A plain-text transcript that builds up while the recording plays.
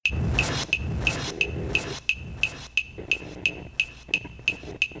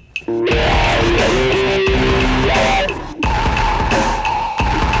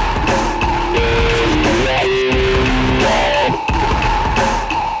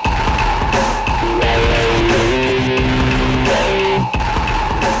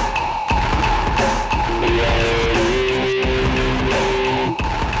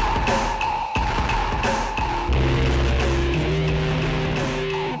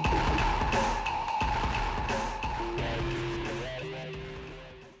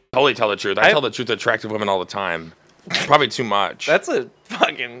Totally tell the truth. I tell the truth to attractive women all the time. Probably too much. That's a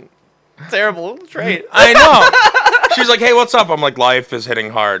fucking terrible trait. I know. She's like, hey, what's up? I'm like, life is hitting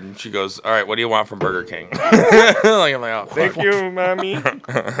hard. And she goes, all right, what do you want from Burger King? Like, I'm like, oh, Thank you, mommy.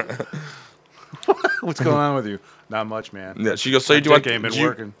 What's going on with you? Not much, man. Yeah, she goes, so My do you want dick ain't been do you-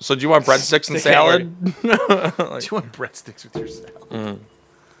 working. So do you want breadsticks and Dick ain't salad? Do you want breadsticks with your salad?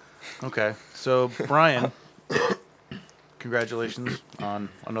 Okay, so Brian, congratulations on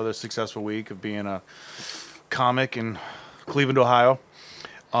another successful week of being a comic in Cleveland, Ohio.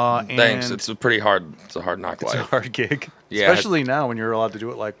 Thanks. And It's a pretty hard. It's a hard knock it's a life. hard gig, Yeah. especially now when you're allowed to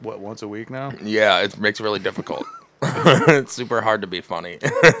do it like once a week now. Yeah, it makes it really difficult. It's super hard to be funny.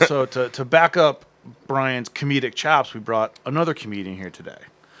 So to back up Brian's comedic chops, we brought another comedian here today.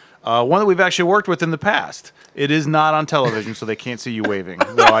 One that we've actually worked with in the past. It is not on television, so they can't see you waving.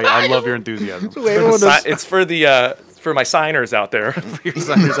 Though I love your enthusiasm. It's for the for my signers out there. Your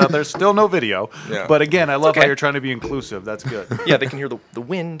designers out there, still no video. Yeah. But again, I love how okay. you're trying to be inclusive. That's good. Yeah, they can hear the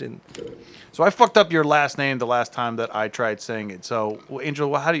wind and. So I fucked up your last name the last time that I tried saying it. So, well, Angel,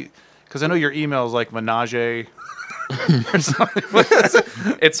 well, how do you? Because I know your email is like menage.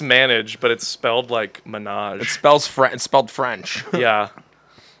 It's manage, but it's spelled like menage. It's spelled French. Yeah.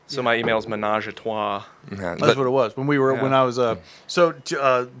 So my email is menage a trois. Yeah, That's what it was when we were when I was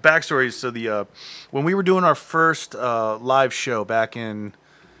backstory. So when we were doing our first live show back in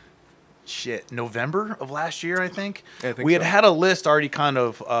November of last year, I think. I think we so. had a list already kind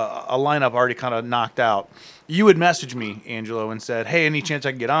of a lineup already kind of knocked out. You had messaged me, Angelo, and said, "Hey, any chance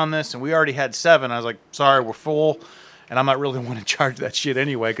I can get on this?" And we already had 7. I was like, "Sorry, we're full." And I'm not really the one in charge of that shit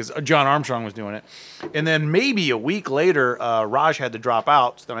anyway, because John Armstrong was doing it. And then maybe a week later, Raj had to drop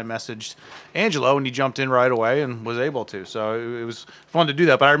out. So then I messaged Angelo, and he jumped in right away and was able to. So it was fun to do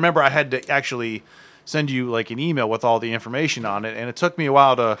that. But I remember I had to actually send you like an email with all the information on it. And it took me a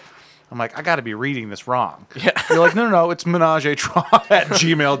while to... I'm like, I got to be reading this wrong. Yeah. You're like, no, it's menageatron at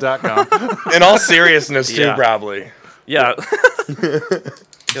gmail.com. In all seriousness, too, Yeah. probably. Yeah.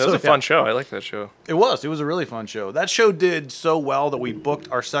 Yeah, that was a fun show. I like that show. It was a really fun show. That show did so well that we booked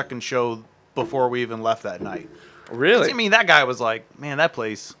our second show before we even left that night. Really? I mean, that guy was like, man, that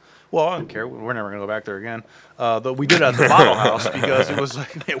place. Well, I don't care. We're never gonna go back there again. But we did it at the Bottle House because it was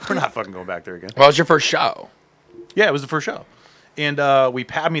like, man, we're not fucking going back there again. Well, it was your first show. Yeah, it was the first show, and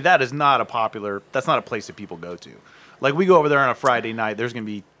that is not a popular. That's not a place that people go to. Like we go over there on a Friday night. There's gonna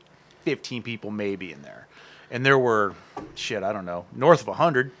be 15 people maybe in there, and there were I don't know, north of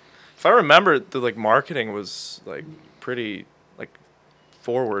 100. If I remember, the like marketing was like pretty like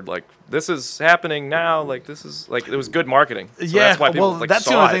forward. Like this is happening now. Like this is like it was good marketing. So Yeah, that's why people, well, like, that's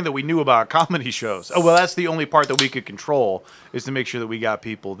the saw only it. thing that we knew about comedy shows. Oh, well, that's the only part that we could control is to make sure that we got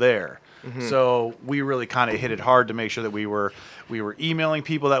people there. Mm-hmm. So we really kind of hit it hard to make sure that we were emailing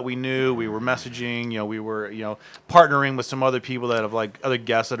people that we knew, we were messaging, we were partnering with some other people that have like other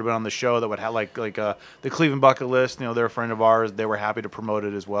guests that have been on the show that would have like the Cleveland Bucket List. They're a friend of ours. They were happy to promote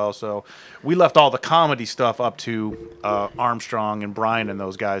it as well. So we left all the comedy stuff up to Armstrong and Brian and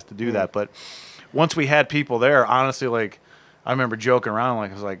those guys to do that. But once we had people there, honestly, like I remember joking around, like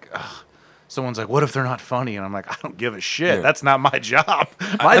I was like, ugh. Someone's like, "What if they're not funny?" And I'm like, "I don't give a shit. Yeah. That's not my job."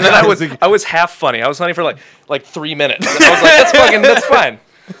 My And then job is to- I was half funny. I was funny for like 3 minutes. And I was like, that's fine.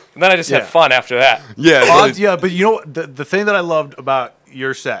 And then I just Yeah. had fun after that. Yeah. Yeah, but you know what? The thing that I loved about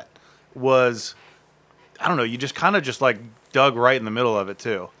your set was, I don't know, you just kind of just like dug right in the middle of it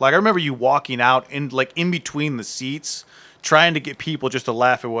too. Like I remember you walking out in between the seats, trying to get people just to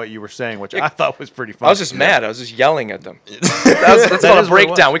laugh at what you were saying, which I thought was pretty funny. I was just mad. I was just yelling at them. That's That called is a what it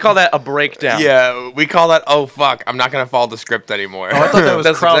breakdown. was. We call that a breakdown. Yeah, we call that, oh, fuck, I'm not going to follow the script anymore. Oh, I thought that was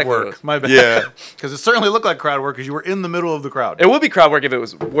That's crowd exactly what it work. was. My bad. Yeah. Because it certainly looked like crowd work because you were in the middle of the crowd. It would be crowd work if it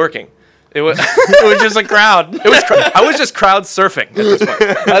was working. It was. It was just a crowd. I was just crowd surfing at this point.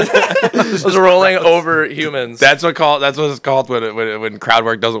 I was rolling over humans. That's what it's called when crowd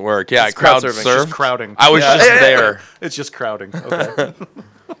work doesn't work. Yeah, It's crowd crowd surfing. surf. Just crowding. I was Yeah. just there. It's just crowding. Okay.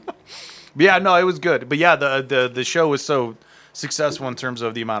 But yeah, no, it was good. But yeah, the show was so successful in terms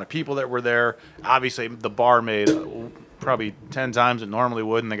of the amount of people that were there. Obviously, the bar made probably 10 times it normally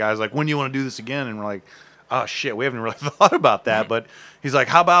would. And the guy's like, "When do you want to do this again?" And we're like, oh shit, we haven't really thought about that. But he's like,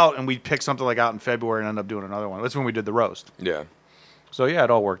 how about, and we picked something like out in February and end up doing another one. That's when we did the roast. Yeah, So yeah,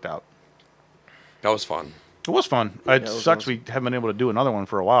 it all worked out. that was fun. It was fun. It was sucks we haven't been able to do another one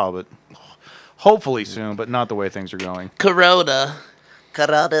for a while, but hopefully soon, but not the way things are going. Coronavirus.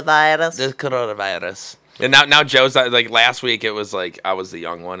 Coronavirus. The coronavirus. And now Joe's like last week. It was like I was the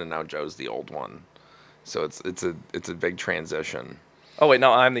young one, and now Joe's the old one. So it's a big transition. Oh wait,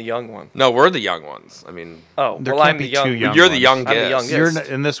 no, I'm the young one. No, we're the young ones. I mean, Oh, There well, can't I'm be the young. two young you're the ones. young I'm the guest. youngest. You're Yes.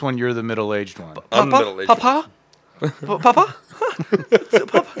 in this one. You're the middle-aged one. I'm the middle-aged. Papa, Papa.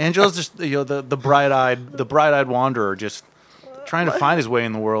 Angela's just the bright-eyed wanderer, just trying to find his way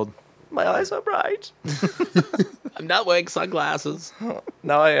in the world. My eyes are bright. I'm not wearing sunglasses.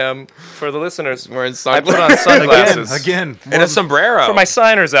 Now I am. For the listeners, I'm wearing I put sunglasses. on sunglasses. Again. And a sombrero. For my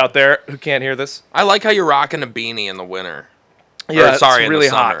signers out there who can't hear this, I like how you're rocking a beanie in the winter. yeah, sorry, it's in really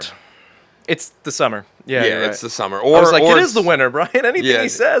the summer. hot. It's the summer. Yeah, Yeah, you're it's right. the summer. I was like, or it is the it's- winter, Brian. Anything Yeah. he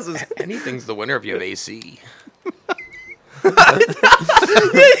says is. Anything's the winter if you have AC. and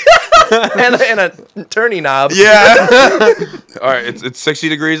a turny knob. Yeah. All right, it's 60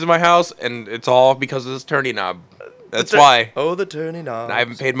 degrees in my house, and it's all because of this turning knob. That's why Oh, the turny knob. I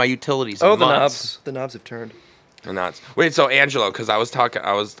haven't paid my utilities. In Oh, the months. knobs. The knobs have turned. The nuts. Wait, so Angelo, because I was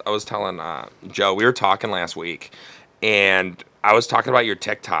telling Joe, we were talking last week, and I was talking about your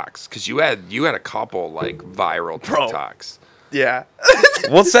TikToks because you had a couple like viral TikToks. Yeah.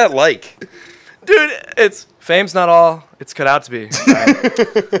 What's that like? Dude, it's fame's not all it's cut out to be.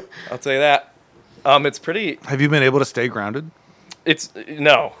 I'll tell you that. It's pretty. Have you been able to stay grounded? It's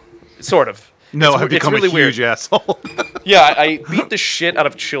no, sort of. No, It's- I've it's become really a huge weird. asshole. Yeah, I beat the shit out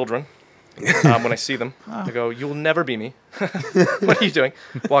of children when I see them. I go, "You'll never be me." What are you doing,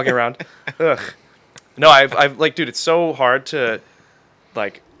 walking around? Ugh. No, I've like, dude, it's so hard to,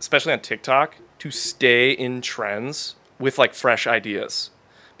 like, especially on TikTok, to stay in trends with like fresh ideas,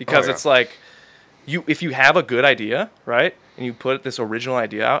 because yeah. it's like, if you have a good idea, right, and you put this original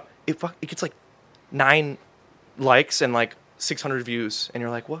idea out, it gets like 9 likes and like 600 views, and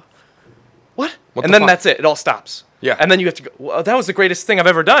you're like, what? What And the then fuck? that's it. It all stops. Yeah. And then you have to go, well, that was the greatest thing I've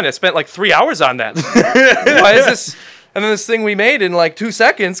ever done. I spent like 3 hours on that. Why is this? And then this thing we made in like 2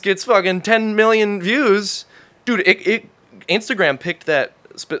 seconds gets fucking 10 million views. Dude, Instagram picked that,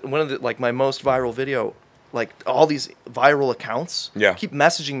 one of the, like, my most viral video. Like, all these viral accounts keep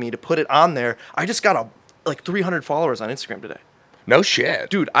messaging me to put it on there. I just got like 300 followers on Instagram today. No shit.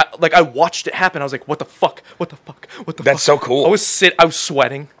 Dude, I watched it happen. I was like, what the fuck? What the fuck? What the fuck? That's so cool. I was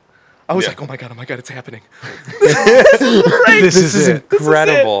sweating. I was Yeah. like, oh my god, it's happening. This is it.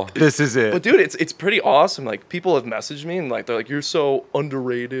 Incredible. This is it. But dude, it's pretty awesome. Like, people have messaged me and like they're like, you're so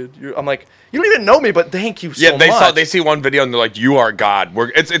underrated. I'm like, you don't even know me, but thank you so Yeah, much. they see one video and they're like, "You are God."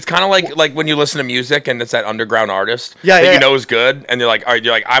 It's kind of like when you listen to music and it's that underground artist Yeah, that yeah, you yeah. know is good, and you're like,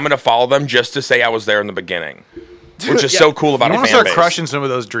 I'm gonna follow them just to say I was there in the beginning, which is yeah. so cool about You a want to fan start base. crushing some of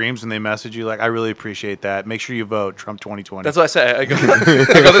those dreams when they message you? Like, I really appreciate that. Make sure you vote Trump 2020. That's what I say. I go,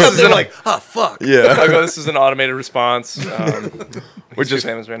 this is like, oh fuck. Yeah, I go, this is an automated response. which He's is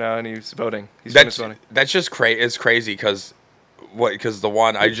famous right now, and he's voting. He's famous voting. that's just it's crazy because the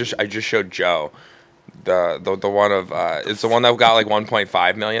one I just showed Joe. The one of it's the one that got like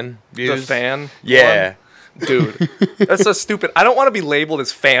 1.5 million The views. fan. Yeah. one? Dude, that's so stupid. I don't want to be labeled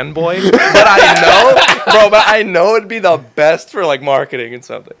as fanboy, but I know it'd be the best for like marketing and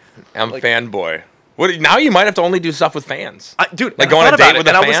something. I'm fanboy. What now? You might have to only do stuff with fans. Dude, Like I going on a thought date about it, with a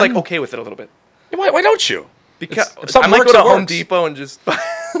and I was fan? like okay with it a little bit. Why don't you? Because If I something might works, go to it Home works. Depot and just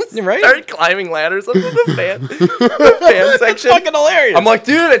Right? start climbing ladders up to the fan section. Fucking hilarious. I'm like,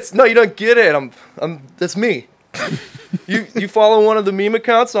 dude, you don't get it. That's me. You follow one of the meme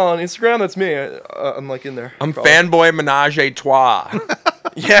accounts on Instagram? That's me. I'm like in there. I'm Probably. fanboy menage a trois.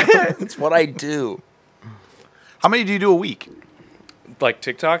 Yeah, That's what I do. How many do you do a week? like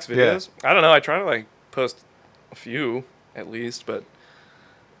TikToks videos. I don't know. I try to like post a few at least, but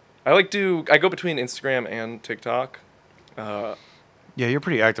I go between Instagram and TikTok. Yeah, you're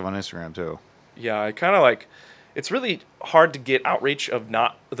pretty active on Instagram too. Yeah, I kind of like. It's really hard to get outreach of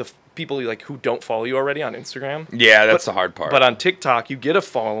not the people like who don't follow you already on Instagram. Yeah, that's the hard part. But on TikTok, you get a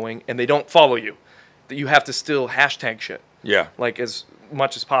following and they don't follow you. That you have to still hashtag shit yeah. like as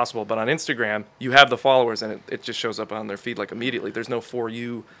much as possible. But on Instagram, you have the followers and it just shows up on their feed like immediately. There's no for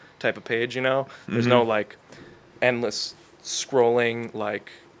you type of page, you know. There's no like endless scrolling like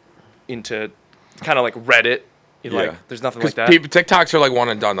into kind of like Reddit. Like there's nothing like that. TikToks are like one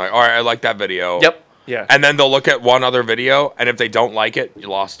and done. Like, all right, I like that video. Yep. Yeah. And then they'll look at one other video, and if they don't like it, you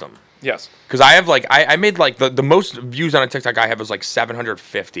lost them. Yes. Because I have like I made like the most views on a TikTok I have is like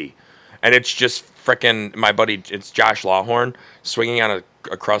 750, and it's just freaking my buddy. It's Josh Lawhorn swinging on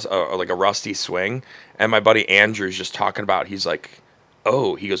across like a rusty swing, and my buddy Andrew's just talking about. He's like,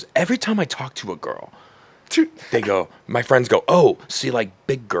 oh, he goes, every time I talk to a girl, they go, my friends go, oh, so you like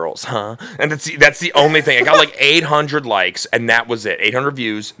big girls, huh? And that's the only thing. I got like 800 likes, and that was it. 800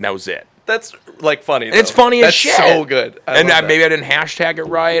 views, and that was it. That's like funny. Though. It's funny as That's shit. So good. Maybe I didn't hashtag it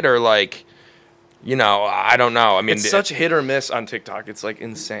right, or like, I don't know. I mean, it's such hit or miss on TikTok. It's like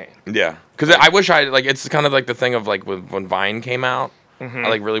insane. Yeah, because I wish it's kind of like the thing of like when Vine came out. I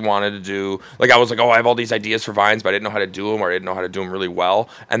like really wanted to do I was like, oh, I have all these ideas for Vines, but I didn't know how to do them, or I didn't know how to do them really well.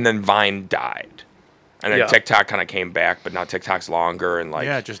 And then Vine died, and then TikTok kind of came back, but now TikTok's longer and like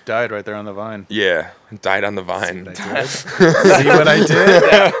it just died right there on the Vine. Yeah, it died on the Vine. See what I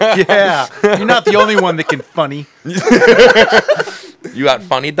did? Yeah, you're not the only one that can funny. You out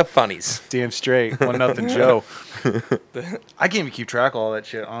funnied the funnies. Damn straight. 1-0 Joe. I can't even keep track of all that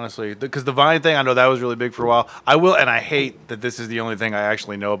shit, honestly. Because the Vine thing, I know that was really big for a while. And I hate that this is the only thing I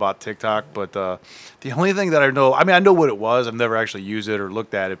actually know about TikTok. But the only thing that I know, I know what it was. I've never actually used it or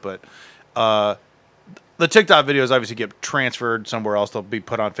looked at it. But the TikTok videos obviously get transferred somewhere else. They'll be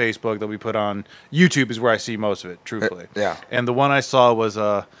put on Facebook. They'll be put on YouTube is where I see most of it, truthfully. Yeah. And the one I saw was,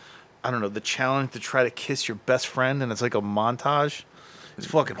 I don't know, the challenge to try to kiss your best friend. And it's like a montage. It's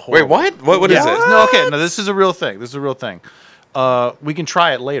fucking horrible. Wait, what? What is this? No, okay, no, this is a real thing. This is a real thing. We can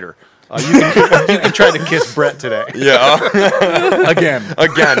try it later. You can try to kiss Brett today. Yeah. Again.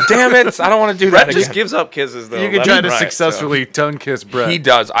 Damn it! I don't want to do Brett that just again. gives up kisses though. You can try to successfully tongue kiss Brett. He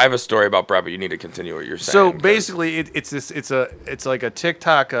does. I have a story about Brett, but you need to continue what you're saying. So 'cause- basically, it's like a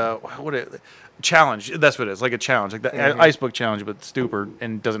TikTok challenge. That's what it is, like a challenge, like the ice book challenge, but stupid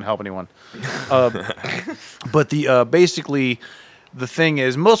and doesn't help anyone. But the basically. The thing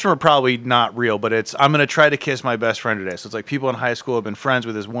is, most of them are probably not real, but I'm going to try to kiss my best friend today. So it's like people in high school have been friends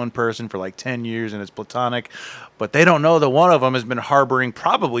with this one person for like 10 years and it's platonic, but they don't know that one of them has been harboring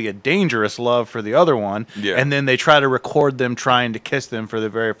probably a dangerous love for the other one. Yeah. And then they try to record them trying to kiss them for the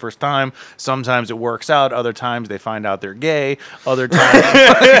very first time. Sometimes it works out. Other times they find out they're gay. Other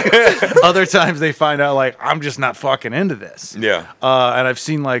times they find out like, I'm just not fucking into this. Yeah. And I've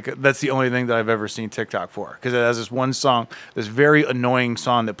seen that's the only thing that I've ever seen TikTok for, because it has this one song, this very annoying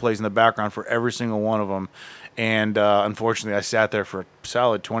song that plays in the background for every single one of them. And unfortunately, I sat there for a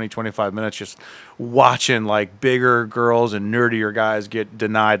solid 20-25 minutes just watching like bigger girls and nerdier guys get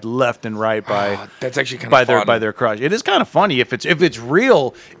denied left and right by that's actually kind of fun. by their crush. It is kind of funny if it's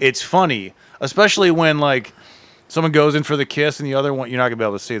real. It's funny, especially when like someone goes in for the kiss and the other one, you're not gonna be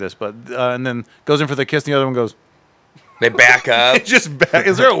able to see this, but and then goes in for the kiss and the other one goes. They back up. It just back.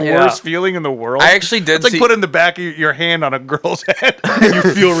 Is there a worse feeling in the world? I actually did It's like putting the back of your hand on a girl's head and you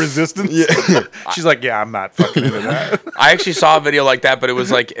feel resistance. Yeah. She's like, yeah, I'm not fucking into that. I actually saw a video like that, but it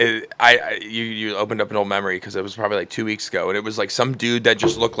was like you opened up an old memory because it was probably like 2 weeks ago, and it was like some dude that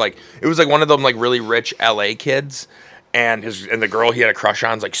just looked like it was like one of them like really rich LA kids. And the girl he had a crush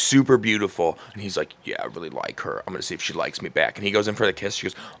on is like super beautiful, and he's like, "Yeah, I really like her. I'm gonna see if she likes me back." And he goes in for the kiss. She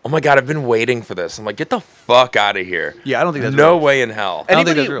goes, "Oh my god, I've been waiting for this." I'm like, "Get the fuck out of here!" Yeah, I don't think that's no real. way in hell. I don't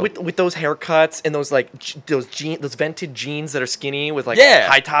think Anybody that's real. with those haircuts and those like those vented jeans that are skinny with like Yeah.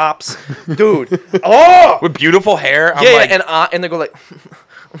 high tops, dude. Oh, With beautiful hair, I'm yeah, like, and they go like.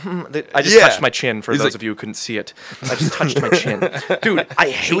 I just Yeah. touched my chin for He's those like- of you who couldn't see it. I just touched my chin, dude. I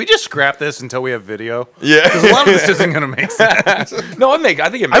hate. Should we just scrap this until we have video? yeah. Because a lot of this isn't going to make sense. No, I think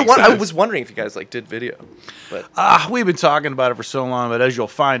it makes I sense. was wondering if you guys like did video, but We've been talking about it for so long, but as you'll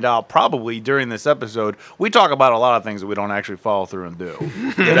find out probably during this episode, we talk about a lot of things that we don't actually follow through and do.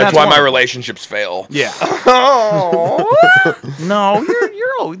 And That's why one my of them. relationships fail. Yeah. No,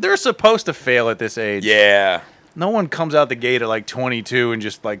 you're they're supposed to fail at this age. Yeah. No one comes out the gate at like 22 and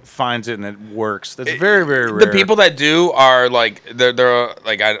just like finds it and it works. That's very, very rare. The people that do are like they're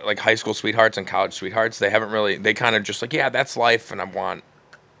like high school sweethearts and college sweethearts. They haven't really. They kind of just like, yeah, that's life, and I kind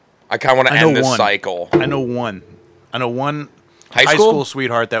of want to end this cycle. I know one High high school? school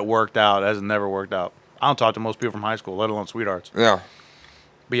sweetheart that worked out has never worked out. I don't talk to most people from high school, let alone sweethearts. Yeah.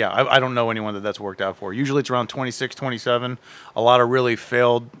 But yeah, I don't know anyone that's worked out for. Usually it's around 26, 27. A lot of really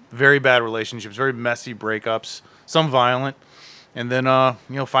failed, very bad relationships, very messy breakups, some violent. And then,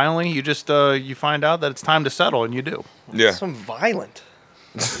 finally you just, you find out that it's time to settle, and you do. Yeah. some violent.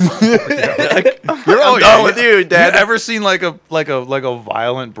 I'm done with you, Dad. You ever seen like a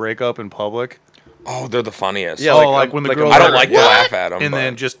violent breakup in public? Oh, they're the funniest. Yeah, like when the girl I don't like to laugh at them. and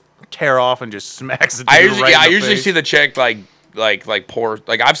then just tear off and just smacks the dude I usually, right in I the usually face. see the chick like pour,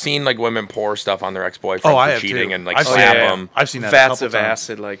 like I've seen like women pour stuff on their ex-boyfriend I for have cheating too. and like I've seen slap that. them. I've seen that a Vats couple of times.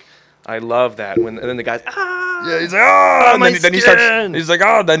 acid, like I love that. And then the guys, Yeah, he's like, oh, and my then he starts. skin. He's like,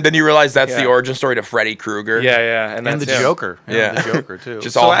 oh, then you realize that's the Yeah. origin story to Freddy Krueger. yeah, And that's the him. Joker. Yeah. The Joker, too.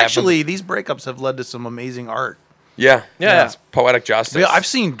 Just so all happens- actually, these breakups have led to some amazing art. yeah, Yeah. It's poetic justice. Yeah, I've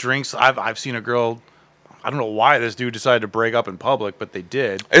seen drinks. I've seen a girl. I don't know why this dude decided to break up in public, but they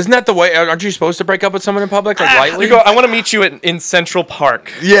did. Isn't that the way? Aren't you supposed to break up with someone in public, like lightly? You go, I want to meet you in Central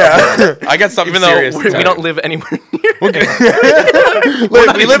Park. Yeah, I got something Even though serious. we don't live anywhere near.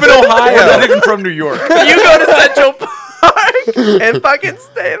 we live in We're Ohio. not even from New York. You go to Central Park and fucking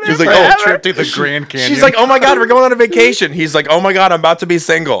stay there. She's like, forever. oh, Trip to the Grand Canyon. She's like, oh my god, we're going on a vacation. He's like, oh my god, I'm about to be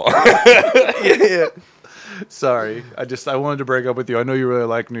single. sorry, I wanted to break up with you. I know you really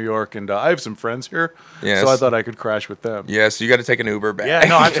like New York, and I have some friends here, Yes. so I thought I could crash with them. Yes, you got to take an Uber back. Yeah,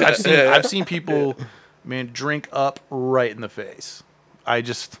 no, I've seen people, man, drink up right in the face. I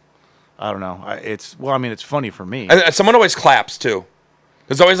don't know. It's funny for me And someone always claps too.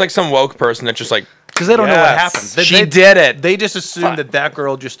 There's always like some woke person that's just like, because they don't know what Yes. happened. she did it. They just assumed that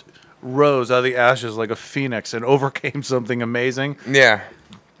girl just rose out of the ashes like a phoenix and overcame something amazing. Yeah.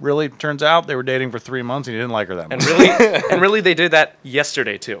 Really, turns out they were dating for 3 months and he didn't like her that much. And really, they did that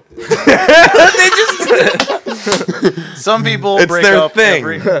yesterday too. Some people It's break their up thing.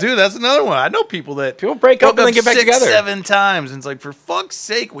 Dude, that's another one. I know people that People break up and then get back 6, together. 7 times, and it's like, for fuck's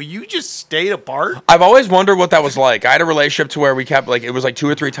sake, will you just stay apart? I've always wondered what that was like. I had a relationship to where we kept like it was like 2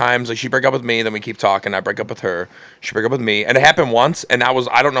 or 3 times. Like she break up with me, then we keep talking. I break up with her. She break up with me, and it happened once. And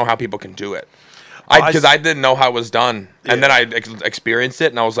I don't know how people can do it. Because I didn't know how it was done, and then I experienced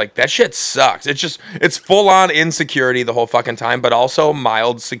it, and I was like, that shit sucks. It's full on insecurity the whole fucking time, but also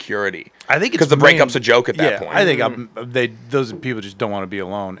mild security. I think it's because the breakup's a joke at that yeah, point. I think those people just don't want to be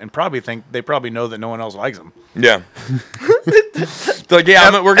alone, and they probably know that no one else likes them. Yeah. They're like,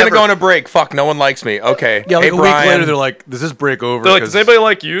 yeah, we're gonna go on a break. Fuck, no one likes me. Okay. Yeah, like hey, a week Brian. later, they're like, "Does this break over?" They're like, 'Cause- does anybody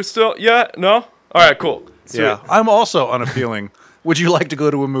like you still? Yeah, no. All right, cool. Sweet. Yeah, I'm also unappealing. Would you like to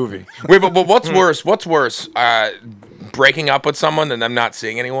go to a movie? Wait, but what's worse? What's worse? Breaking up with someone and them not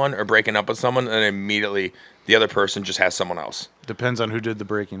seeing anyone, or breaking up with someone and immediately the other person just has someone else? Depends on who did the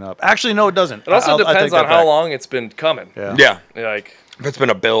breaking up. Actually, no, it doesn't. It also I depends take on that how back. long it's been coming. Yeah. Yeah. Like, If it's been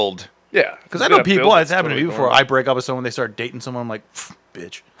a build. yeah. Because I know people, it's happened to me before. I break up with someone, they start dating someone, I'm like,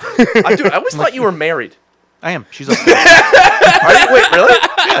 bitch. Dude, I always thought you were married. I am. She's upstairs. Are you? Wait, really?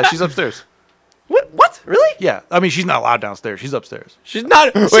 Yeah, she's upstairs. What? Really? Yeah, I mean, she's not allowed downstairs. She's upstairs. She's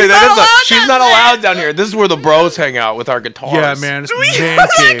not. She's not allowed down here. This is where the bros hang out with our guitars. Yeah, man, it's man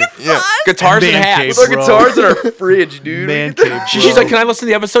cave. Yeah, guitars and Man hats. cave, Our bro. guitars in our fridge, dude. Man cave. She's like, can I listen to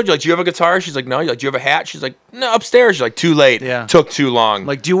the episode? You're like, do you have a guitar? She's like, no. You're like, do you have a hat? She's like, no, upstairs. You're like, too late. Yeah. Took too long.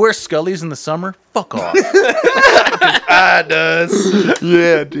 Like, do you wear Scullies in the summer? Fuck off. does.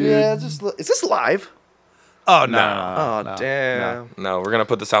 yeah, dude. Yeah, is this live? Oh, no. Oh, damn. No, we're gonna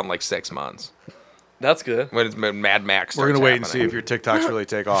put this out in like 6 months That's good. when it's Mad Max. We're going to starts wait and see happening. if your TikToks really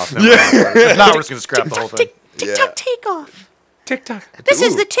take off. If not, we're just going to scrap the whole thing. TikTok takeoff. TikTok. This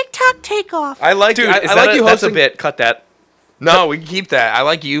is the TikTok takeoff. I like. Dude, I, is I that like you that's a hosting. bit. Cut that. No, we can keep that. I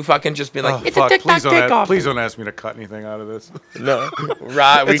like you fucking just being like, Oh, it's fuck, a TikTok takeoff. please don't ask me to cut anything out of this. No,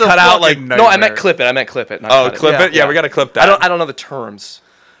 right. We It's a cut out like. fucking No, I meant nightmare. clip it. I meant clip it. Not Oh, cut it. clip Yeah, it. Yeah, yeah. we gotta clip that. I don't know the terms.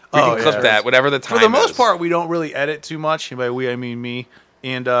 We can Oh, clip yeah. that. Whatever the time. For the most is. part, we don't really edit too much. And by we, I mean me.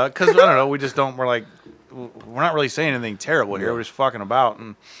 And because, I don't know, we just don't, we're not really saying anything terrible here. We're just fucking about.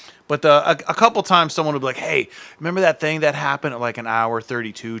 But a couple times someone would be like, hey, remember that thing that happened at like an hour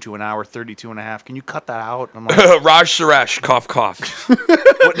 32 to an hour 32 and a half? Can you cut that out? And I'm like, Raj Suresh, cough, cough.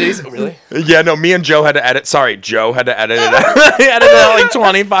 What did he say? Really? Yeah, no, me and Joe had to edit. Sorry, Joe had to edit it out. He edited it out like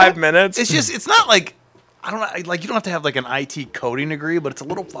 25 minutes. it's not like, I don't know, like you don't have to have like an IT coding degree, but it's a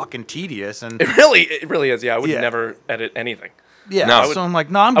little fucking tedious. And It really is. Yeah, I would Yeah. never edit anything. yeah, No. so I'm like,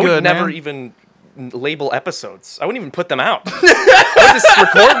 no, I'm I good, would never man. even label episodes. I wouldn't even put them out. I would just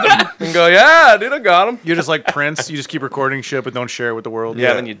record them and go, yeah, dude, I got them. You're just like Prince. You just keep recording shit, but don't share it with the world.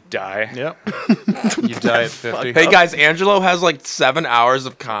 Yeah, then you die. Yep. You die at 50. Hey guys, Angelo has like 7 hours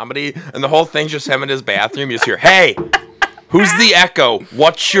of comedy, and the whole thing's just him in his bathroom. You just hear, "Hey, who's the Echo?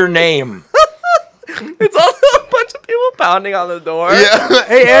 What's your name?" It's also a bunch of people pounding on the door. Yeah.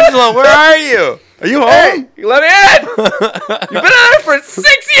 Hey, Angelo, where are you? Are you home? Hey, you let me in. You've been out for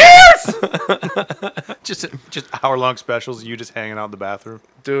 6 years. Just hour-long specials. You just hanging out in the bathroom.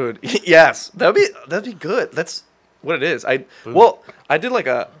 Dude, yes, that'd be good. That's what it is. I did like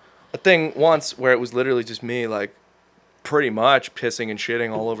a thing once where it was literally just me, like pretty much pissing and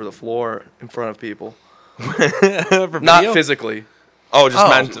shitting all over the floor in front of people. Not physically, Oh, just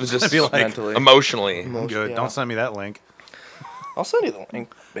Oh, just I feel like- mentally, emotionally. Good. yeah. Don't send me that link. I'll send you the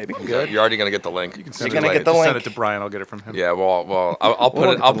link, baby. Good. You're already gonna get the link. You can You're gonna get the Send link. it to Brian. I'll get it from him. Yeah, well, I'll put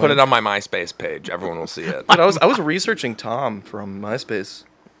it. I'll put it on my MySpace page. Everyone will see it. Dude, I was researching Tom from MySpace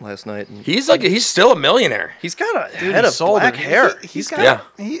last night. And He's still a millionaire. he's got a Dude, head he of sold black it. hair. He's got.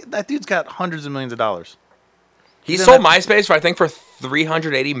 Yeah. That dude's got hundreds of millions of dollars. He Then sold that- MySpace for I think for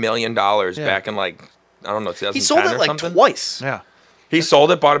 $380 million back in like I don't know 2010 He sold it or like something. twice. Yeah. He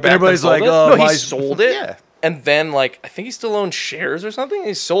sold it, bought it back. Everybody's then sold like, it? oh, No, he my- sold it. Yeah. And then like I think he still owns shares or something. And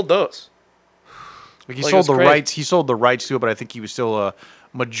he sold those. Like he Like, it sold was the crazy. rights. He sold the rights to it, but I think he was still a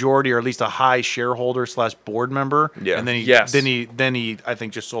majority or at least a high shareholder / board member. Yeah. And then Yes. then he I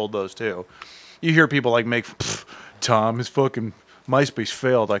think just sold those too. You hear people like make Tom, his fucking MySpace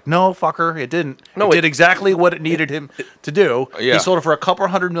failed. Like, no, fucker, it didn't. No, it it- did exactly what it needed him to do. Yeah. He sold it for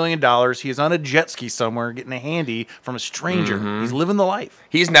 $200 million. He is on a jet ski somewhere getting a handy from a stranger. He's living the life.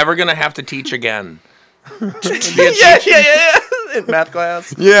 He's never gonna have to teach again. yeah. In math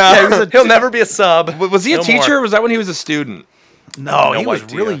class. Yeah. He'll never be a sub. Was he a No teacher? more. Or was that when he was a student? No, he No was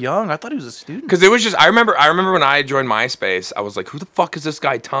idea. really young. I thought he was a student. Because it was just I remember when I joined MySpace, I was like, who the fuck is this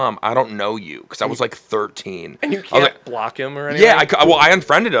guy Tom? I don't know you. Because I was like 13. And you I was can't like, block him or anything. yeah, I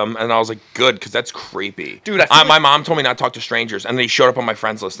unfriended him, and I was like, good, because that's creepy. Dude, I feel my like- mom told me not to talk to strangers, and then he showed up on my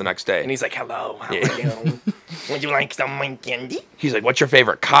friends list the next day. And he's like, hello, how Yeah. are you? Would you like some candy? He's like, what's your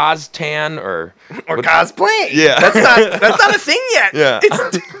favorite, Tan or what- Cosplay? Yeah. That's not a thing yet. Yeah.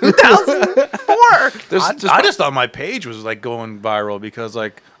 It's 2004. There's I just thought my page was like going viral because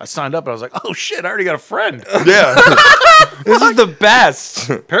like I signed up and I was like, oh shit, I already got a friend. yeah. This is the best.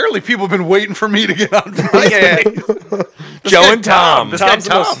 Apparently, people have been waiting for me to get on. Yeah. Joe and Tom. This Tom's guy the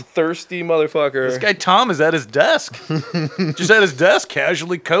Tom. most thirsty motherfucker. This guy Tom is at his desk, just at his desk,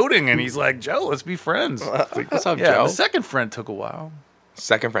 casually coding, and he's like, "Joe, let's be friends." What's up, Yeah, Joe? the second friend took a while.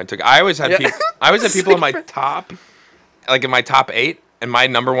 Second friend took. I always had Yeah. people in my top, like in my top 8, and my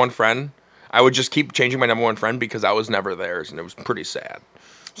number one friend. I would just keep changing my number one friend because I was never theirs, and it was pretty sad.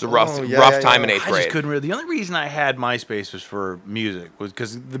 It was a rough time in 8th I grade. just couldn't really. The only reason I had MySpace was for music, was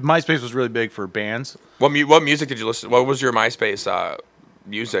because the MySpace was really big for bands. What music did you listen? What was your MySpace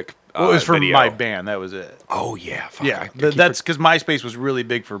music? Well, it was for video? my band. That was it. Oh yeah, fuck, Yeah, I keep that's because MySpace was really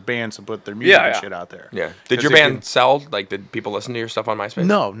big for bands to put their music Yeah, and yeah. shit out there. Yeah. Did 'Cause your it band could- sell? Like, did people listen to your stuff on MySpace?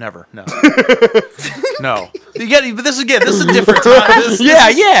 No, never. No. No. But this is a different time. Yeah,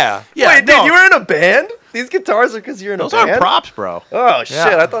 yeah. Yeah, Wait, no. dude, you were in a band? These guitars are because you're in Those a band? aren't props, bro. Oh, shit.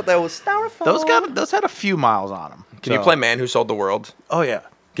 Yeah. I thought that was styrofoam. Those had a few miles on them. Can you play "Man Who Sold the World"? Oh yeah.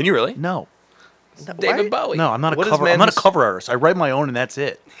 Can you really? No. David Why? Bowie. No, I'm not a What is cover. Man I'm not a Who's- cover artist. I write my own, and that's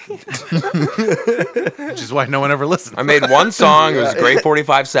it. Which is why no one ever listens. I made one song. It was a great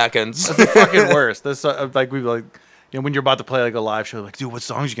 45 seconds. the fucking worst. This like we like, when you're about to play like a live show, like, dude, what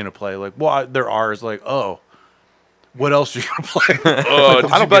songs you gonna play? Like, well, there are. It's like, oh, what else are you gonna play? Oh,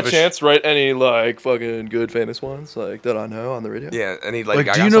 did I you don't by give a chance write any, like, fucking good famous ones, like, that I know on the radio? Yeah, and he like. Like,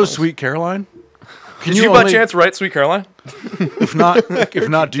 Gaga do you know songs. Sweet Caroline? Can Did you by only- chance write Sweet Caroline? If not,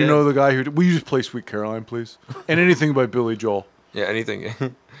 do you know the guy who? Will you just play Sweet Caroline, please? And anything by Billy Joel. Yeah, anything.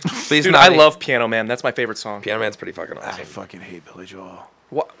 Please, Dude, not I any- love Piano Man. That's my favorite song. Piano Man's pretty fucking I awesome. fucking hate Billy Joel.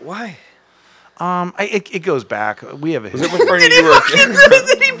 Why? It goes back. We have a Was it history. before you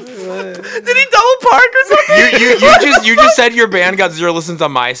were? Did he double park or something? you just said your band got 0 listens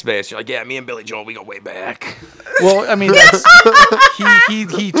on MySpace. You're like, yeah, me and Billy Joel, we go way back. Well, I mean, that's,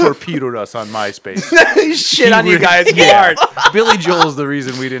 he torpedoed us on MySpace. Shit on you really- guys Yeah. hard. Billy Joel is the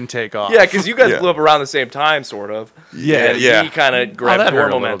reason we didn't take off. Yeah, because you guys Yeah. blew up around the same time, sort of. Yeah, And yeah. he kind of grabbed that your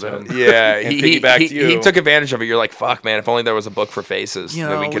hurt a little momentum. bit. Yeah, And he piggybacked you. he took advantage of it. You're like, fuck, man. If only there was a book for faces, You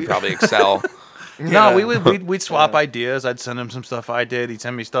then we know, could we- probably excel. No, we'd swap ideas. I'd send him some stuff I did. He'd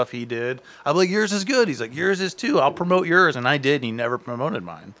send me stuff he did. I'd be like, yours is good. He's like, yours is too. I'll promote yours. And I did, and he never promoted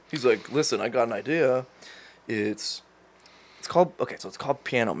mine. He's like, listen, I got an idea. It's called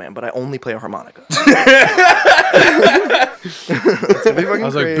Piano Man, but I only play a harmonica. I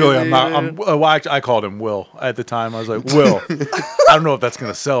was like, Billy, I'm not. Well, actually, I called him Will at the time. I was like, Will, I don't know if that's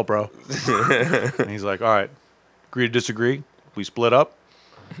going to sell, bro. And he's like, all right, agree to disagree. We split up.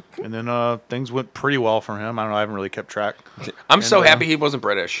 And then things went pretty well for him. I don't know. I haven't really kept track. I'm so happy he wasn't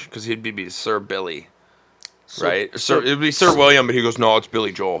British because he'd be Sir Billy, right? Sir, it'd be Sir William, but he goes, no, it's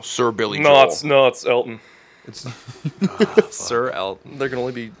Billy Joel. Sir Billy Joel. No, it's Elton. Sir Elton. There can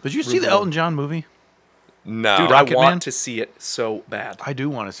only be. Did you see the Elton John movie? No. Dude, Rocket I want Man? to see it so bad. I do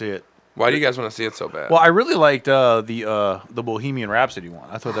want to see it. Why do you guys want to see it so bad? Well, I really liked the Bohemian Rhapsody one.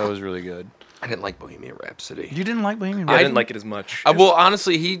 I thought that was really good. I didn't like Bohemian Rhapsody. You didn't like Bohemian I Rhapsody? didn't like it as much. Well,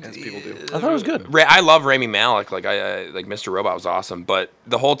 honestly, people do. I thought it was good. I love Rami Malek. Like I like Mr. Robot was awesome, but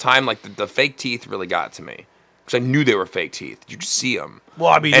the whole time, like the fake teeth really got to me. because I knew they were fake teeth. You could see them.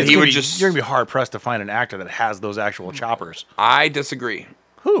 Well, I mean, and he would you're gonna be hard pressed to find an actor that has those actual choppers. I disagree.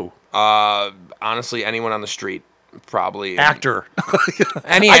 Who? Honestly, anyone on the street. Probably Actor.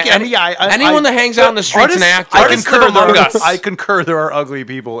 anyone that hangs out on the streets and acts. I concur. There are ugly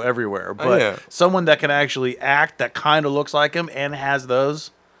people everywhere, but someone that can actually act that kind of looks like him and has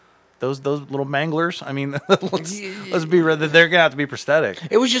those little manglers. I mean, let's be real. They're gonna have to be prosthetic.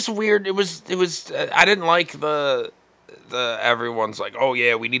 It was just weird. It was. I didn't like the everyone's like, oh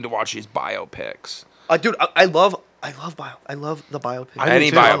yeah, we need to watch these biopics. Dude, I love the biopic.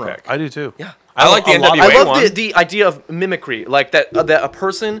 Any biopic. I do too. Yeah. I like the NWA I love one. the idea of mimicry, like that a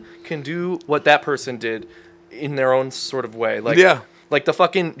person can do what that person did in their own sort of way. Like, Yeah. like the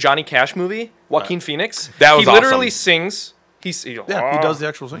fucking Johnny Cash movie, Joaquin Phoenix. That was he literally awesome. sings. He does the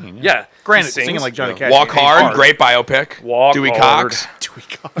actual singing. Yeah. Granted, He sings. singing like Johnny Cash. Walk ain't Hard, great biopic. Walk Dewey Hard. Cox.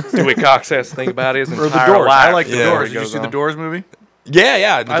 Dewey Cox has to think about his Or entire the Doors. life. I like the Yeah. Doors. Did you see the Doors movie?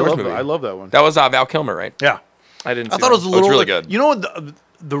 Yeah, the Doors movie. I love that one. That was Val Kilmer, right? Yeah. I didn't. I see thought it was a that. little. really good. You know what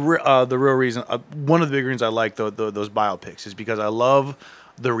the real reason? One of the big reasons I like those biopics is because I love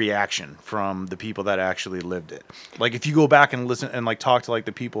the reaction from the people that actually lived it. Like if you go back and listen and like talk to like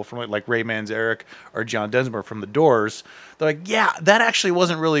the people from like Ray Manzarek or John Densmore from the Doors, they're like, yeah, that actually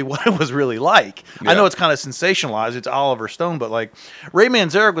wasn't really what it was really like. I know it's kind of sensationalized. It's Oliver Stone, but like Ray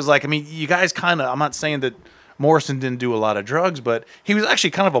Manzarek was like, I mean, you guys kind of. I'm not saying that Morrison didn't do a lot of drugs, but he was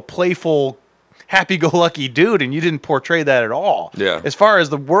actually kind of a playful, happy-go-lucky dude, and you didn't portray that at all. Yeah. As far as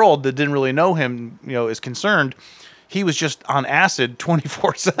the world that didn't really know him, is concerned, he was just on acid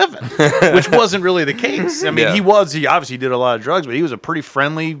 24/7, which wasn't really the case. I mean, he obviously did a lot of drugs, but he was a pretty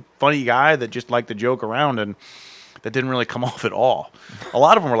friendly, funny guy that just liked to joke around, and that didn't really come off at all. A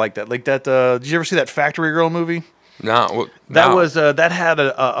lot of them were like that. Like that. Did you ever see that Factory Girl movie? No. That had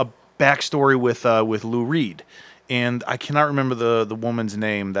a backstory with Lou Reed. And I cannot remember the woman's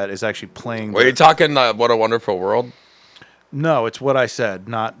name that is actually playing. Were you talking What a Wonderful World? No, it's what I said,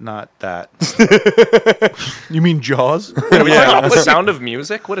 not that. You mean Jaws? The Sound of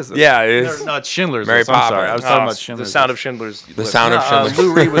Music. What is this? Yeah, it is. No, it's Schindler's Mary List. I'm sorry. Poppins. I was talking about Schindler's The Sound of List. Schindler's. The Sound of Schindler's.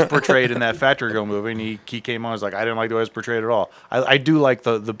 Lou Reed was portrayed in that Factory Girl movie, and he came on and was like, I didn't like the way it was portrayed at all. I do like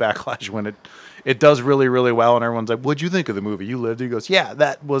the backlash when it does really, really well, and everyone's like, what'd you think of the movie? You lived it? He goes, yeah,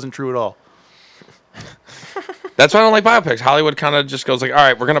 that wasn't true at all. That's why I don't like biopics. Hollywood kind of just goes like, all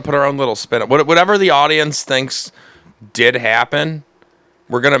right, we're going to put our own little spin. Whatever the audience thinks did happen,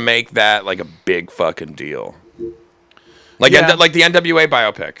 we're going to make that like a big fucking deal. Like like the NWA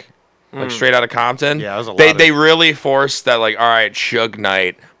biopic. Like Straight Outta Compton. Yeah, there's a lot They really forced that like, all right, Suge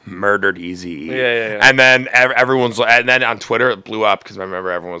Knight murdered Eazy-E. Yeah. And then and then on Twitter it blew up because I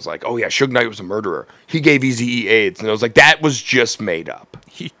remember everyone was like, oh yeah, Suge Knight was a murderer. He gave Eazy-E AIDS. And it was like, that was just made up.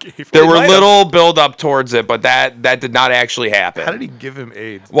 There were little build up towards it, but that did not actually happen. How did he give him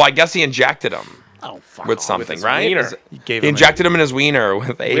AIDS? Well, I guess he injected him with something, With his right? wiener. He He injected him in his wiener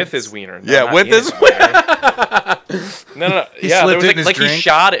with AIDS. With his wiener. No, Yeah, not with in his No. Yeah, slipped there was it in his like he drink?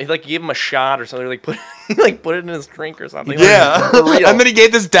 shot it. Like he gave him a shot or something. Like put it in his drink or something. Yeah, Like, for real. and then he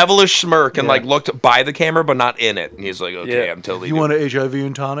gave this devilish smirk and like looked by the camera but not in it, and he's like, "Okay, Yeah. I'm totally." You want an HIV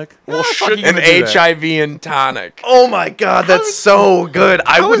and tonic? Well, Suge- an gonna do that? HIV and tonic? Oh my god, that's so good.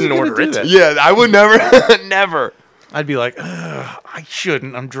 I is he wouldn't gonna order do it. that? Yeah, I would never, never. I'd be like, I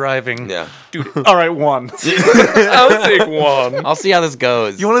shouldn't. I'm driving. Yeah, Dude, all right, one. I'll take one. I'll see how this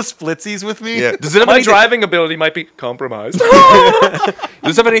goes. You want to splitsies with me? Yeah. Does it have My anything, driving ability might be compromised. does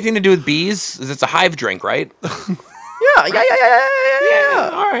this have anything to do with bees? It's a hive drink, right? Yeah.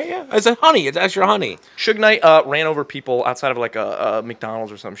 All right, yeah. It's a honey. It's extra honey. Suge Knight ran over people outside of like a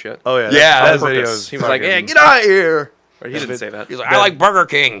McDonald's or some shit. Oh, yeah. Yeah, That on video purpose. is He was like, fucking- "Yeah, get out of here." Or he didn't say that. He's like, I like Burger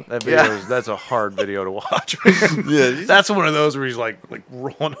King. That video that's a hard video to watch. Yeah, that's one of those where he's like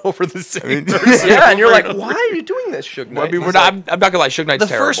rolling over the same. Yeah, and you're like, why are you doing this, Suge Knight? I mean, He's I'm not gonna lie. Suge Knight's The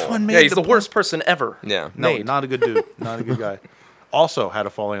terrible. first one made yeah, he's the worst person ever. Yeah. No, made. not a good dude. Not a good guy. Also had a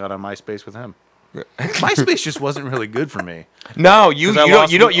falling out on MySpace with him. MySpace just wasn't really good for me. No, you 'Cause I don't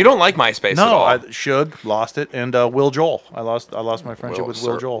lost you don't like MySpace at No, all. I Suge lost it, and Will Joel. I lost my friendship with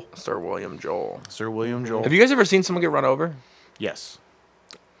Will Joel. Sir William Joel. Sir William Joel. Have you guys ever seen someone get run over? Yes.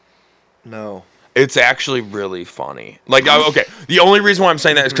 No. It's actually really funny. Like, okay, the only reason why I'm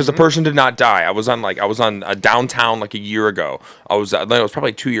saying that is because the person did not die. I was on downtown like a year ago. It was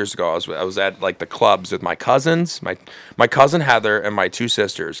probably 2 years ago. I was at like the clubs with my cousins, my cousin Heather and my two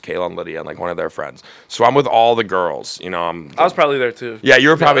sisters, Kayla and Lydia, and like one of their friends. So I'm with all the girls. You know, I was probably there too. Yeah, you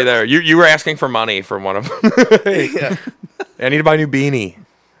were probably there. You were asking for money from one of them. Yeah. I need to buy a new beanie.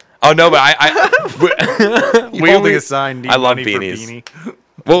 Oh no, but Holding a sign. Need I love money for beanies. beanie.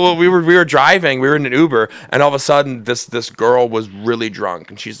 Well, we were driving. We were in an Uber, and all of a sudden, this girl was really drunk,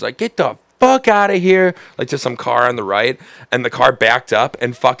 and she's like, "Get the fuck out of here!" Like to some car on the right, and the car backed up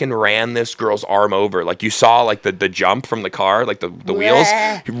and fucking ran this girl's arm over. Like you saw, like the jump from the car, like the wheels.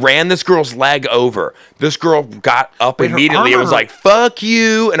 He ran this girl's leg over. This girl got up Wait, her immediately. It arm was or- like, "Fuck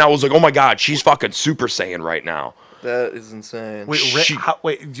you!" And I was like, "Oh my god, she's fucking Super Saiyan right now." That is insane. Wait, She-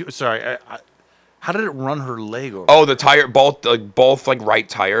 sorry. How did it run her leg over? Oh, the tire, both right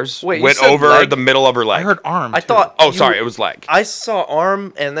tires Wait, you went said over leg? the middle of her leg. I heard arm. I too. thought. Oh, sorry, it was leg. I saw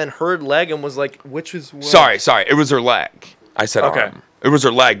arm and then heard leg and was like, which is what? Sorry, it was her leg. I said Okay. arm. It was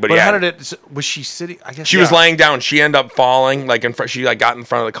her leg, but But yeah. how did it? Was she sitting? I guess She was laying down. She ended up falling, like in front. She like got in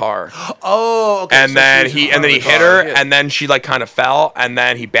front of the car, Oh, okay. and so then she was in he front of the hit car. her, Yeah. and then she like kind of fell, and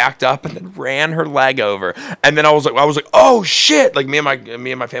then he backed up and then ran her leg over, and then I was like, oh shit! Like me and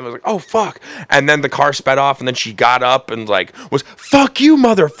my family was like, oh fuck! And then the car sped off, and then she got up and like was fuck you,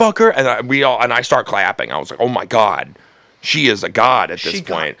 motherfucker! And I start clapping. I was like, oh my god. She is a god at this She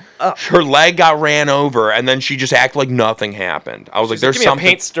got point. up. Her leg got ran over, and then she just acted like nothing happened. I was like, "There's Give me something." a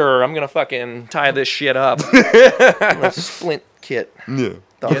paint stirrer. I'm gonna fucking tie this shit up. I'm a splint kit. Yeah.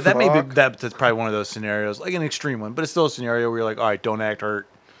 Yeah, that may be fuck? that's probably one of those scenarios, like an extreme one, but it's still a scenario where you're like, all right, don't act hurt.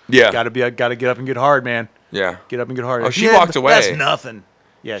 Yeah. Gotta get up and get hard, man. Yeah. Get up and get hard. Oh, she walked away. That's nothing.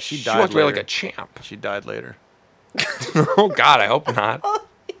 Yeah, she died. She walked away later. like a champ. She died later. Oh God, I hope not.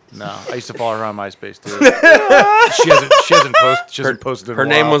 No, I used to follow her on MySpace too. she hasn't posted. In Her a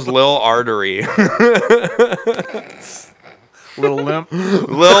name while. was Lil Artery. Little Limp.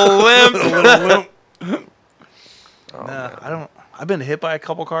 Lil Limp. Little Limp. Nah, I don't. I've been hit by a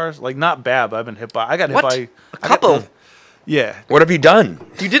couple cars, like not bad, but I've been hit by. I got hit What? by A couple. Yeah, What have you done?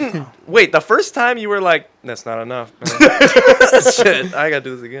 You didn't wait. The first time you were like, "That's not enough." Man. Shit, I gotta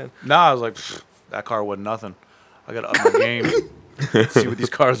do this again. Nah, I was like, "Pfft, that car wasn't nothing. I got to up my game. See what these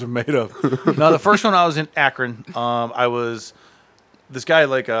cars are made of. No, the first one I was in Akron. I was this guy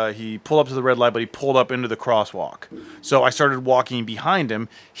like he pulled up to the red light, but he pulled up into the crosswalk. So I started walking behind him.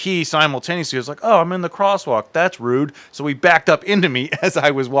 He simultaneously was like, "Oh, I'm in the crosswalk. That's rude." So he backed up into me as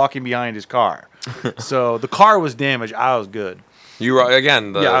I was walking behind his car. So the car was damaged. I was good. You were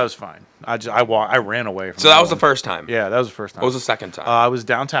again. Yeah, I was fine. I ran away from. So that was the one. first time. Yeah, that was the first time. What was the second time? I was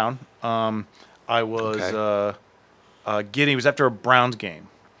downtown. I was Okay. it was after a Browns game,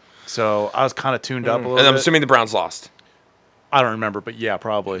 so I was kind of tuned up a little and I'm bit. assuming the Browns lost. I don't remember, but yeah,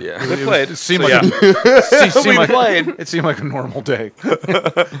 probably. Yeah. They played. It seemed So, like yeah. it seemed like a normal day.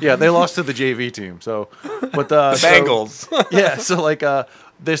 Yeah, they lost to the JV team. So, but the Bengals. yeah, so like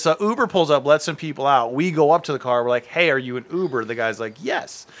this Uber pulls up, lets some people out. We go up to the car. We're like, "Hey, are you an Uber?" The guy's like,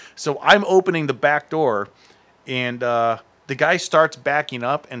 "Yes." So I'm opening the back door, and the guy starts backing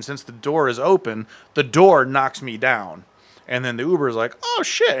up. And since the door is open, the door knocks me down. And then the Uber's like, "Oh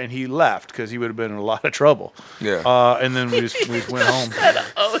shit!" And he left because he would have been in a lot of trouble. Yeah. And then we just went home.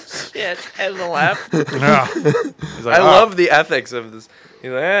 Oh shit! As a laugh. Yeah. He's like, I "Oh." love the ethics of this. He's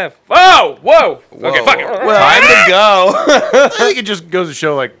like, whoa, whoa. Okay, fuck it. Time to go. I think it just goes to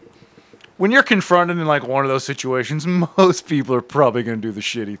show, like, when you're confronted in like one of those situations, most people are probably gonna do the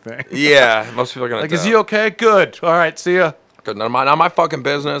shitty thing. Yeah, most people are gonna. Like, is he okay? Good. All right, see ya. Good. Not my fucking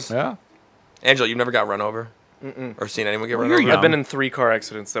business. Yeah. Angela, you've never got run over, or seen anyone get run you're over? young. I've been in 3 car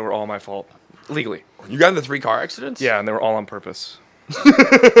accidents that were all my fault, legally. You got into 3 car accidents? Yeah, and they were all on purpose.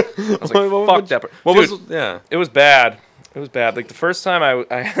 I was like, fuck that. What Dude, was? Yeah. It was bad. It was bad. Like the first time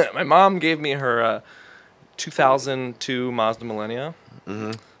I my mom gave me her 2002 Mazda Millennia,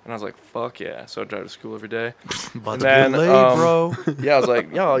 and I was like, "Fuck yeah!" So I drive to school every day. About And to then, get laid, bro. Yeah, I was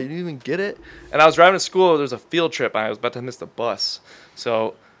like, "Yo, you didn't even get it?" And I was driving to school. There was a field trip. And I was about to miss the bus,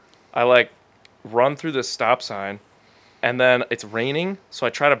 so I like run through this stop sign, and then it's raining, so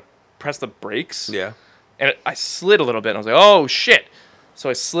I try to press the brakes. Yeah. And I slid a little bit, and I was like, "Oh shit!" So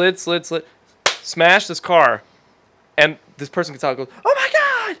I slid, smashed this car, and this person gets out and goes, "Oh my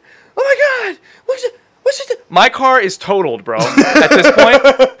god! Oh my god! What's it? My car is totaled, bro." At this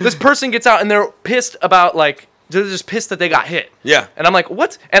point, this person gets out, and they're pissed about like they're just pissed that they got hit. Yeah. And I'm like,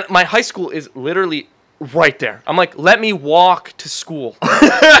 "What?" And my high school is literally right there. I'm like, "Let me walk to school."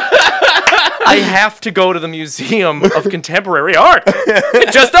 I have to go to the Museum of Contemporary Art.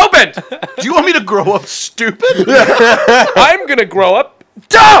 It just opened. Do you want me to grow up stupid? I'm gonna grow up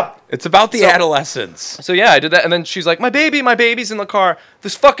dumb. It's about the adolescence. So yeah, I did that, and then she's like, my baby's in the car."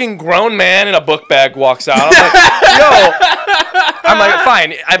 This fucking grown man in a book bag walks out. I'm like, "Yo," I'm like,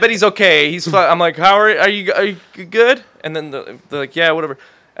 "Fine, I bet he's okay." I'm like, "How are you good?" And then they're like, "Yeah, whatever."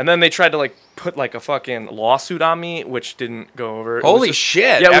 And then they tried to like put like a fucking lawsuit on me, which didn't go over. It was Holy just-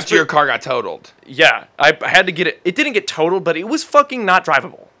 shit! Yeah, it was After your car got totaled. Yeah, I had to get it. It didn't get totaled, but it was fucking not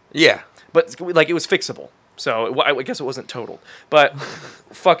drivable. Yeah. But like it was fixable. So I guess it wasn't totaled. But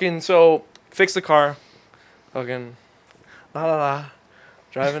fucking so fix the car. Fucking la la la.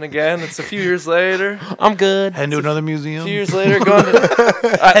 Driving again. It's a few years later. I'm good. Heading to another museum. A few years later, going to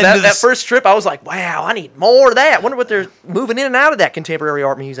that first trip, I was like, wow, I need more of that. Wonder what they're moving in and out of that contemporary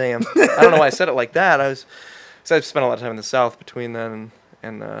art museum. I don't know why I said it like that. Because I've spent a lot of time in the South between then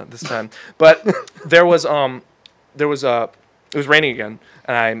and this time. But it was raining again,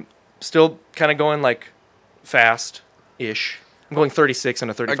 and I'm still kind of going like fast-ish. I'm going 36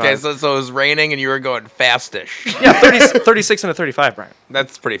 and a 35. Okay, so it was raining and you were going fastish. Yeah, 36 and a 35, Brian.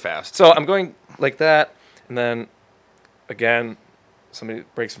 That's pretty fast. So I'm going like that, and then again, somebody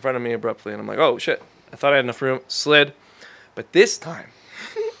breaks in front of me abruptly, and I'm like, oh shit, I thought I had enough room, slid. But this time,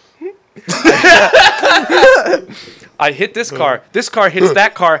 I hit this car hits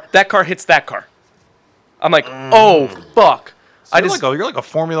that car hits that car. I'm like, oh fuck. You're like a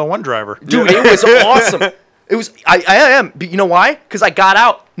Formula One driver. Dude, it was awesome. It was. I am. But you know why? Because I got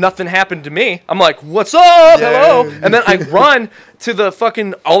out. Nothing happened to me. I'm like, what's up? Hello. And then I run to the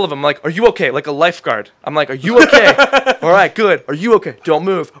fucking all of them. Like, are you okay? Like a lifeguard. I'm like, are you okay? All right, good. Are you okay? Don't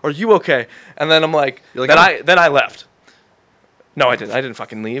move. Are you okay? And then I'm like, then I left. No, I didn't. I didn't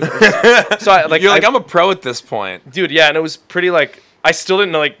fucking leave. So I'm a pro at this point. Dude, yeah, and it was pretty like I still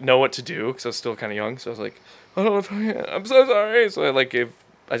didn't know what to do because I was still kind of young. So I was like, I don't know if I'm so sorry. So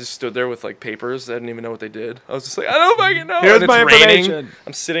I just stood there with like papers. I didn't even know what they did. I was just like, I don't fucking know. Here's and my it's raining. information.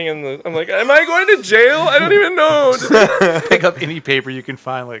 I'm sitting I'm like, am I going to jail? I don't even know. Pick up any paper you can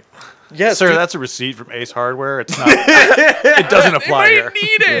find. Like, Yes, sir, dude, that's a receipt from Ace Hardware. It's not. It doesn't they apply might here.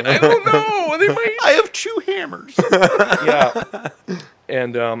 need it. I don't know. They might. I have 2 hammers. Yeah.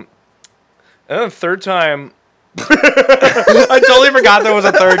 And then the third time. I totally forgot there was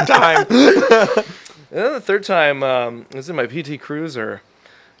a third time. And then the third time, it was in my PT Cruiser.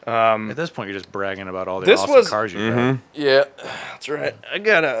 At this point, you're just bragging about all the This awesome was- cars you got. Yeah, that's right. I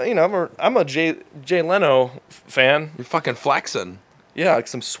got I'm a Jay Leno fan. You're fucking flexing. Yeah,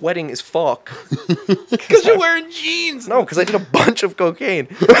 because I'm sweating as fuck. Because you're wearing jeans. No, because I did a bunch of cocaine.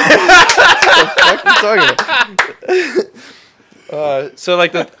 What the fuck are you talking about? So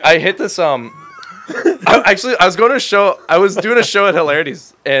like I hit this I was going to a show. I was doing a show at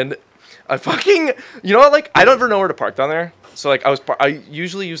Hilarities, and I fucking I don't ever know where to park down there. So like I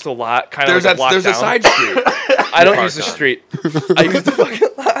usually use the lot kind of There's like a side street. I don't use the street. I use the fucking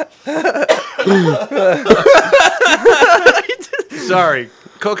lot. Sorry,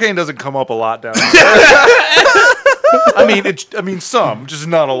 cocaine doesn't come up a lot down there. I mean, some, just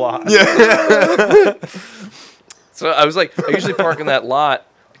not a lot. Yeah. So I was like, I usually park in that lot,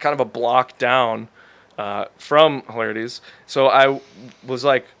 kind of a block down from Hilarities. So I was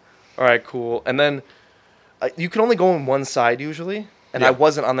like, all right, cool. And then you can only go on one side usually, and I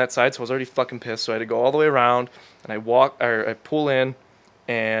wasn't on that side, so I was already fucking pissed. So I had to go all the way around, and I pull in,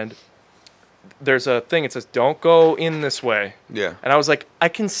 and there's a thing. It says, "Don't go in this way." Yeah. And I was like, I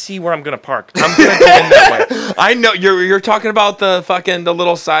can see where I'm gonna park. I'm gonna go in that way. I know you're talking about the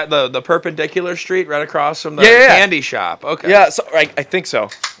little side, the perpendicular street right across from the Yeah. candy shop. Okay. Yeah, so I think so.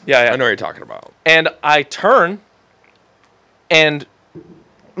 Yeah. I know what you're talking about. And I turn, and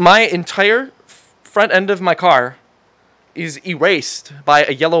my entire front end of my car is erased by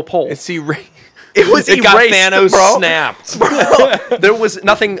a yellow pole. It's erased. It was It got erased, Thanos bro. snapped. There was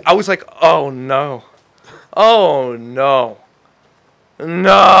nothing. I was like, oh no. Oh no.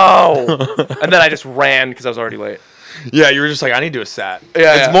 No. And then I just ran because I was already late. Yeah, you were just like, I need to do a set.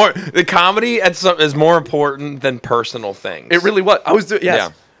 Yeah, It's yeah. more the comedy is more important than personal things. It really was. I was doing, yes.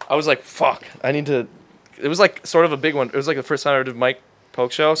 Yeah. I was like, fuck. I need to. It was like sort of a big one. It was like the first time I did Mike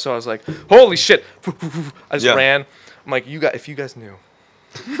Polk show. So I was like, holy shit. I just ran. I'm like, if you guys knew.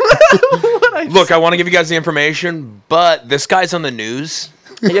 Look, I want to give you guys the information, but this guy's on the news.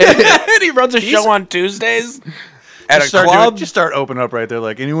 Yeah. And he runs a show on Tuesdays at a Start club. just start opening up right there.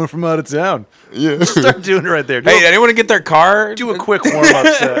 Like, anyone from out of town? Yeah. Just start doing it right there. Hey, anyone to get their car? Do a quick warm-up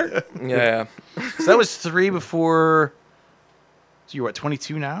set. Yeah. So that was 3 before... So you're what,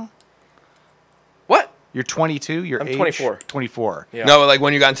 22 now? What? You're 22? You're I'm age? 24. 24. Yeah. No, like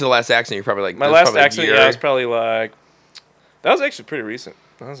when you got into the last accident, you're probably like My it was last probably a accident, year. yeah, was probably like. That was actually pretty recent.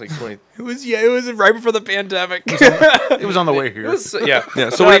 That was like 20. It was right before the pandemic. It was on the way here. It was, yeah. Yeah,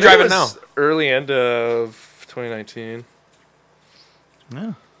 so what are you I think it driving was now? Early end of 2019.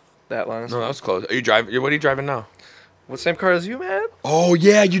 Yeah. That line. No, that was close. Are you driving? What are you driving now? What same car as you, man? Oh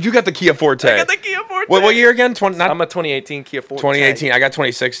yeah, you do got the Kia Forte. I got the Kia Forte. What year again? Not I'm a 2018 Kia Forte. 2018. I got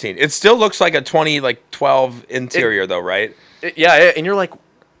 2016. It still looks like a 12 interior though, right? Yeah, and you're like,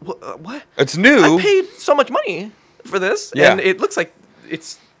 what? It's new. I paid so much money for this, Yeah. and it looks like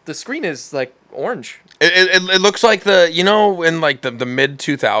the screen is like orange, It looks like in like the mid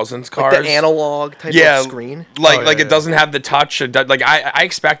 2000s cars. like the analog type of screen. Like yeah. it doesn't have the touch. Like I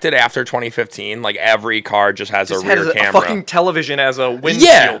expected after 2015, like every car just has Just a had rear a camera. fucking television as a windshield.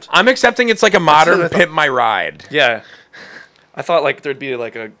 Yeah, I'm accepting it's like a modern what I thought. Pimp My Ride. Yeah. I thought like there'd be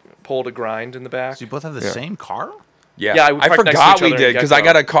like a pole to grind in the back. So you both have the same car? Yeah, Yeah, we I parked next to forgot each we other did in because I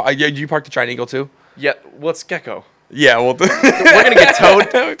Gecko. got a car. Yeah, you parked the Giant Eagle too. Yeah, what's Gecko? Yeah, well, We're gonna get towed.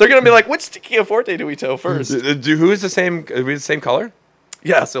 They're gonna be like, which Kia Forte do we tow first? who is the same? Are we the same color?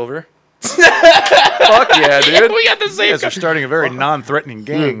 Yeah, silver. Fuck yeah, dude. We got the same. You guys are starting a very non-threatening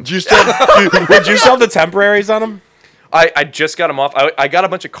gang. Do you still? Would you sell the temporaries on them? I just got them off. I got a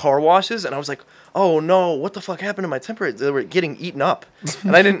bunch of car washes, and I was like, oh no, what the fuck happened to my temper? They were getting eaten up.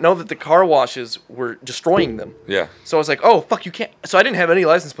 And I didn't know that the car washes were destroying them. Yeah. So I was like, oh, fuck, you can't. So I didn't have any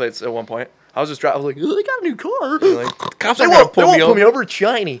license plates at one point. I was just driving. I was like, oh, I got a new car. And like, Cops they aren't gonna won't pull me pull me over. over. It's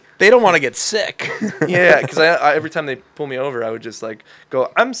shiny. They don't want to get sick. Yeah, because I every time they pull me over, I would just like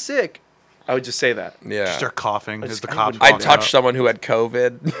go, I'm sick. I would just say that. Yeah. Start coughing as the I cops would- I walk touched out. someone who had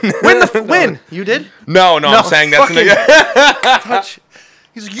COVID. When? You did? No, I'm saying that's Touch.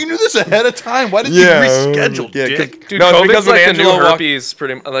 He's like, you knew this ahead of time. Why didn't Yeah. you reschedule, Yeah, dick? Dude, No, it's COVID's because when like the new Angelo walked- herpes,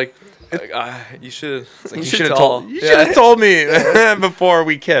 pretty much. Like you should. You should have told. You should have told me before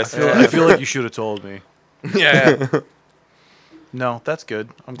we kissed. I feel like you should have told me. Yeah. No, that's good.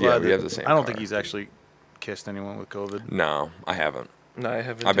 I'm Yeah, glad. we that- have the same I don't car. think he's actually kissed anyone with COVID. No, I haven't. No, I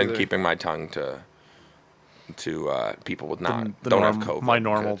haven't. I've been either. keeping my tongue to people with not The don't have norm- COVID. My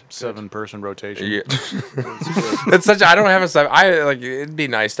normal Good. 7-person rotation. Yeah. It's such. I don't have a seven. I like. It'd be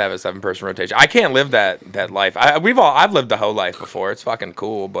nice to have a 7-person rotation. I can't live that life. I've lived the whole life before. It's fucking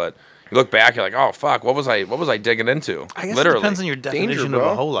cool, but you look back, you're like, oh fuck, what was I digging into? I guess Literally. it depends on your definition of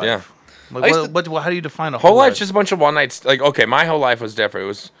bro. a whole life. Yeah. Like, I used how do you define a Whole whole life's life? just a bunch of one nights. Like, okay, my whole life was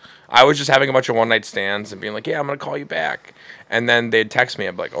different. I was just having a bunch of one night stands and being like, yeah, I'm gonna call you back, and then they'd text me.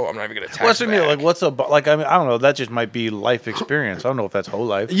 I'm like, oh, I'm not even gonna text. Well, that's what I mean. back. Like, what's like? I mean, I don't know. That just might be life experience. I don't know if that's whole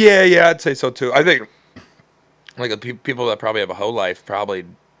life. Yeah, I'd say so too. I think like the people that probably have a whole life probably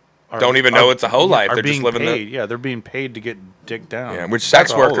don't even know it's a whole life. Are They're just being living paid. Yeah, they're being paid to get dick down. yeah. Which That's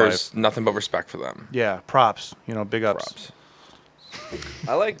sex a whole workers, life. nothing but respect for them. Yeah, props. Big ups.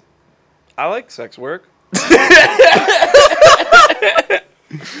 Props. I like sex work.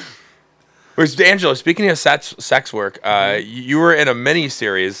 Which Angelo, speaking of sex work, you were in a mini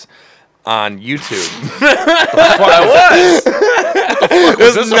series on YouTube. I was. It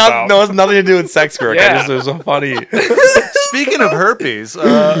this about? No, it's nothing to do with sex work. Yeah. It was so funny. Speaking of herpes,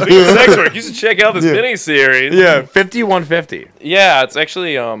 Sex work. You should check out this mini series. Yeah, 5150. Yeah, it's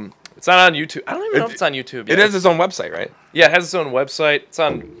actually it's not on YouTube. I don't even know if it's on YouTube. It yet. has its own website, right? Yeah, it has its own website. It's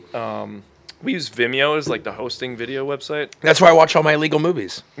on. We use Vimeo as like the hosting video website. That's where I watch all my illegal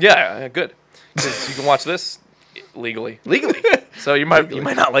movies. Yeah, good. Because you can watch this legally. So you might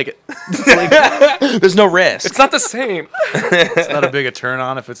not like it. There's no risk. It's not the same. it's not a big a turn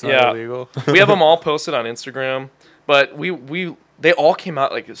on if it's not Yeah. illegal. We have them all posted on Instagram, but they all came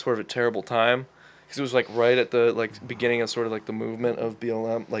out like sort of a terrible time because it was like right at the like beginning of sort of like the movement of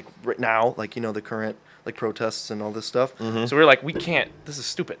BLM, like right now, like the current like protests and all this stuff. Mm-hmm. So we were like, we can't. This is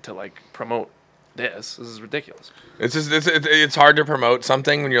stupid to like promote this. This is ridiculous. It's just it's hard to promote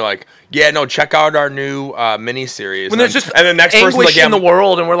something when you're like, yeah, no, check out our new mini series. When there's just and the next person's anguish like, yeah, in the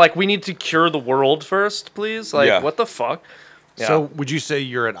world, and we're like, we need to cure the world first, please. Like, Yeah. what the fuck? Yeah. So, would you say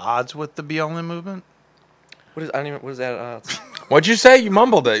you're at odds with the BLM movement? what is that at odds? what'd you say? You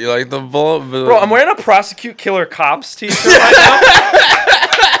mumbled it. You're like Bro, I'm wearing a prosecute killer cops t-shirt right now.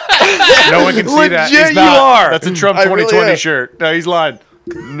 No one can see that. Legit, He's not. you are. That's a Trump I really 2020 am. shirt. No, he's lying.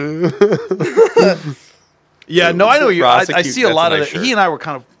 Yeah, no, I know you. I Prosecute, see a that's lot a of nice that. shirt. He and I were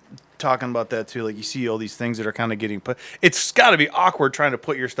kind of talking about that too. Like, you see all these things that are kind of getting put. It's got to be awkward trying to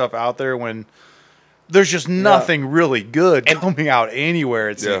put your stuff out there when there's just nothing really good coming out anywhere.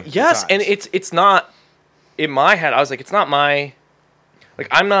 It Yeah. seems. Yes, and it's not in my head. I was like, it's not my like.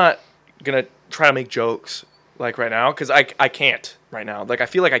 I'm not gonna try to make jokes like right now because I can't right now. Like I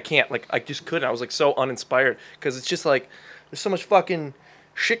feel like I can't. Like I just couldn't. I was like so uninspired because it's just like there's so much fucking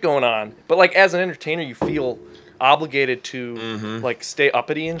shit going on. But like as an entertainer, you feel obligated to like stay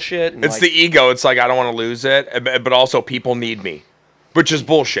uppity and shit. And, It's like, the ego. It's like I don't want to lose it, but also people need me, which is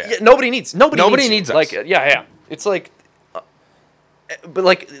bullshit. Yeah, nobody needs needs us. Like yeah. It's like, but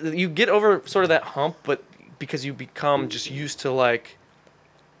like you get over sort of that hump, but because you become just used to like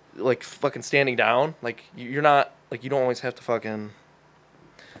fucking standing down. Like you're not like you don't always have to fucking.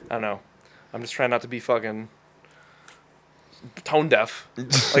 I don't know. I'm just trying not to be fucking tone deaf.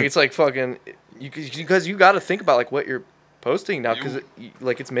 Like it's like fucking because you got to think about like what you're posting now because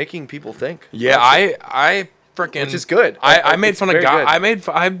like it's making people think. Yeah, I freaking, which is good. I made fun of very good.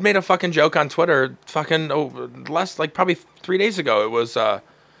 I made a fucking joke on Twitter less like probably 3 days ago. It was I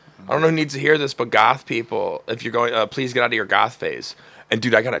don't know who needs to hear this, but goth people, if you're going, please get out of your goth phase. And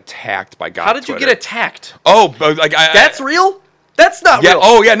dude, I got attacked by goth. How did you Twitter. get attacked? Oh, but like that's real. That's not yeah. real.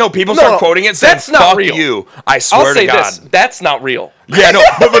 Oh yeah, no. People start quoting it saying that's not "fuck real. you." I swear I'll say to God, this. That's not real. Yeah, no,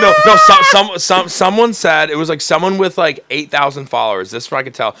 but no. Someone said it was like someone with like 8,000 followers. This is what I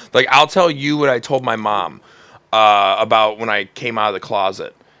could tell. Like, I'll tell you what I told my mom about when I came out of the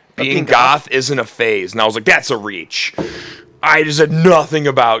closet. Being goth isn't a phase, and I was like, that's a reach. I just said nothing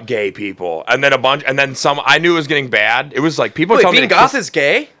about gay people, and then some. I knew it was getting bad. It was like people Wait, telling being me goth is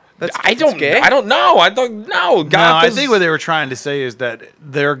gay. I don't know. I don't know. Goth No, I is, think what they were trying to say is that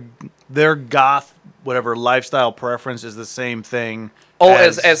their goth whatever lifestyle preference is the same thing. Oh,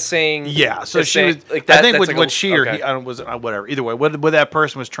 as saying yeah. So as she saying, was. like that, I think that's what like she or okay. he I don't was whatever. Either way, what that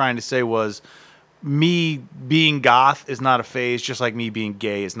person was trying to say was, me being goth is not a phase, just like me being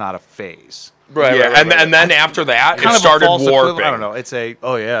gay is not a phase. Right, yeah, right, right, and then after that, Kind it of started a false warping. I don't know. It's a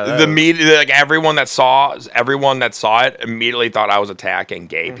The media, like everyone that saw it, immediately thought I was attacking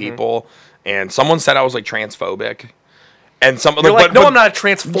gay people, and someone said I was like transphobic, and some You're like, no, I'm not a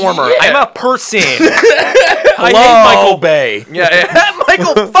transformer. Yeah. I'm a person. I hate Michael Bay. Yeah,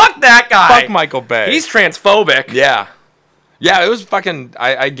 Michael, fuck that guy. Fuck Michael Bay. He's transphobic. Yeah, it was fucking.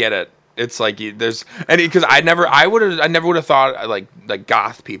 I get it. It's like there's because I never would have thought like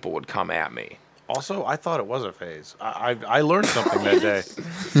goth people would come at me. Also, I thought it was a phase. I learned something that day.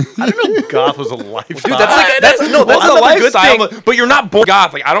 I didn't know goth was a lifestyle. Dude, that's a another lifestyle, good thing. but you're not born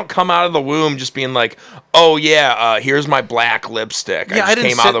goth. Like I don't come out of the womb just being like, oh yeah, here's my black lipstick. Yeah, I just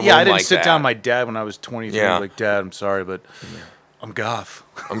came out of the womb I didn't like sit that. down my dad when I was 23. Yeah. Like, Dad, I'm sorry, but I'm goth.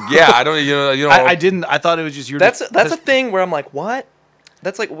 Yeah, I don't. You know. I didn't. I thought it was just your. That's a thing where I'm like, what?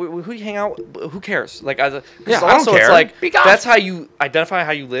 That's like who you hang out with, who cares? Like I don't care. It's like Be goth. that's how you identify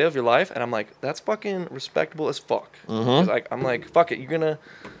how you live your life, and I'm like, that's fucking respectable as fuck. Like I'm like, fuck it, you're gonna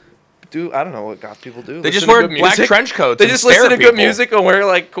do I don't know what goth people do. They just Listen to wear good black music. trench coats. They and just stare listen to at good people. music and wear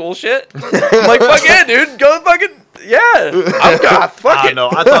like cool shit. I'm like, fuck yeah, dude, go fucking yeah. I'm goth. Fuck it. No,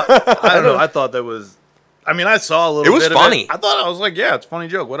 I thought. I don't know. I thought that was. I mean, I saw a little. It was bit funny. Of it. I was like, yeah, it's a funny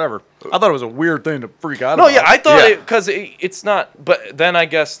joke, whatever. I thought it was a weird thing to freak out No, about. yeah, I thought Yeah. it because it's not. But then I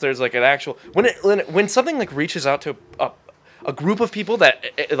guess there's like an actual when something like reaches out to a group of people that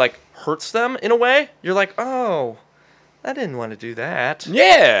it like hurts them in a way. You're like, oh, I didn't want to do that.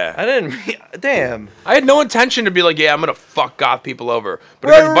 Yeah. I didn't. Damn. I had no intention to be like, yeah, I'm gonna fuck goth people over. But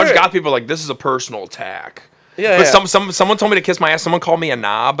Right, a bunch of right. goth people are like, this is a personal attack. Yeah. But yeah. someone told me to kiss my ass. Someone called me a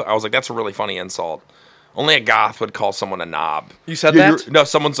knob. I was like, that's a really funny insult. Only a goth would call someone a knob. You said that? No,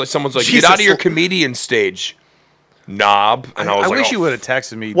 someone's like, get Jesus. out of your comedian stage, knob. And I was I like, wish oh, you would have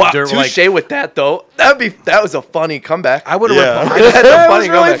texted me. Wow, during, touche like, with that though. That was a funny comeback. I would have. Yeah. That's a It was funny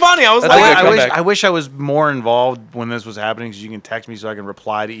really comeback. funny. I was That's a like, good comeback. I wish I was more involved when this was happening, because you can text me so I can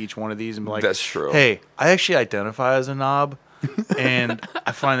reply to each one of these and be like, That's true. Hey, I actually identify as a knob, and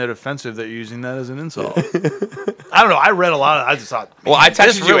I find it offensive that you're using that as an insult. I don't know. I read a lot of. I just thought. Well, I this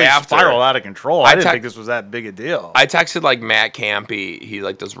texted you really after. spiraled out of control. I I didn't te- think this was that big a deal. I texted like Matt Campy. He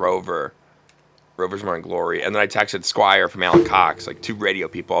like does Rover's Morning Glory, and then I texted Squire from Alan Cox, like two radio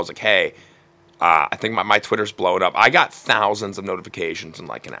people. I was like, hey, I think my Twitter's blowing up. I got thousands of notifications in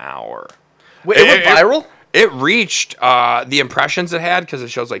like an hour. Wait, it went viral? It reached the impressions it had, because it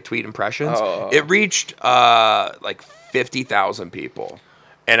shows like tweet impressions. It reached like 50,000 people,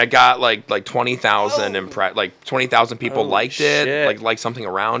 and it got like 20,000 like 20,000 people Holy liked it, shit. like something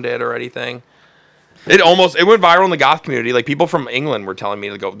around it or anything. It went viral in the goth community. Like people from England were telling me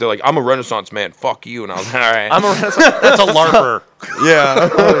to go. They're like, I'm a Renaissance man. Fuck you. And I was like, all right. I'm a That's a larper. yeah.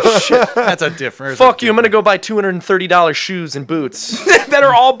 Oh shit. That's a different. fuck you. I'm gonna go buy $230 shoes and boots. that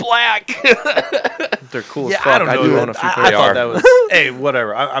are all black. They're cool as Yeah, fuck. I don't know. do own a few I pairs. thought that was. Hey,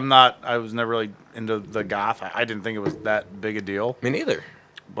 whatever. I'm not. I was never really into the goth. I didn't think it was that big a deal. Me neither.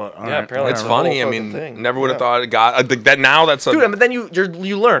 But all Yeah, right, apparently It's the whatever. funny. I whole mean, fucking thing. never would have Yeah. thought it got that. Now that's a Dude, but then you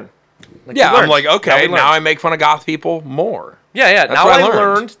learn. Like, yeah. you learn. I'm like, okay, we now learn. I make fun of goth people more. Yeah. Now what I I learned.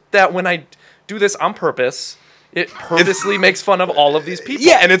 learned that when I do this on purpose, it purposely makes fun of all of these people.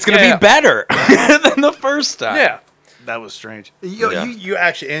 Yeah, and it's gonna Yeah. be better than the first time. Yeah. That was strange. You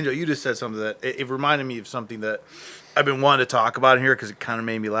actually, Angel, you just said something that it reminded me of something that I've been wanting to talk about in here, because it kind of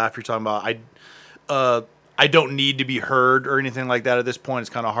made me laugh. You're talking about I I don't need to be heard or anything like that at this point. It's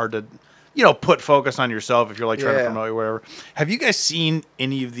kind of hard to, put focus on yourself if you're like trying to promote or whatever. Have you guys seen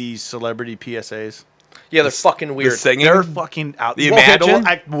any of these celebrity PSAs? Yeah, they're fucking The weird. singing. They're fucking out. The well,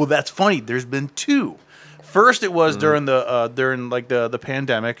 Imagine? well, that's funny. There's been two. First, it was during the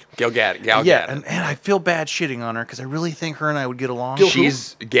pandemic. Gal Gadot. And I feel bad shitting on her because I really think her and I would get along.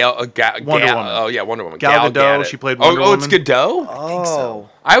 She's Wonder Woman. Oh yeah, Wonder Woman. Gal Gadot, she played Wonder Oh, it's Woman. Gadot. Oh.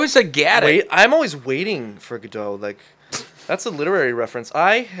 I always said Gadot. Wait, I'm always waiting for Godot. Like, that's a literary reference.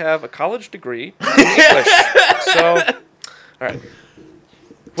 I have a college degree in English. So, all right.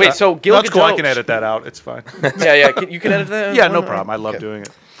 Wait, so Gil That's cool. I Gadot- can edit that out. It's fine. Yeah. You can edit that? Yeah, no problem. I love doing it.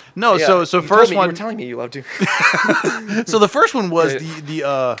 No, Yeah, so you told first me, one. You were telling me you loved to. So the first one was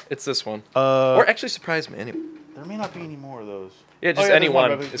Yeah. It's this one. Or actually, surprise me. Anyway. There may not be any more of those. Yeah, just there's any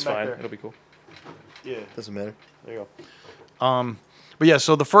one back is fine. there. It'll be cool. Yeah, Doesn't matter. there you go. But yeah,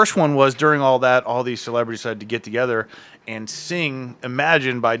 so the first one was during all that, all these celebrities decided to get together and sing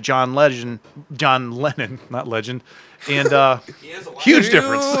 "Imagine" by John Lennon, not Legend, and huge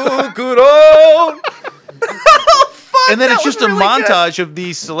difference. Good old. And then it's just a montage of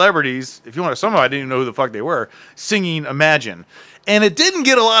these celebrities. If you want to, some of them I didn't even know who the fuck they were, singing "Imagine," and it didn't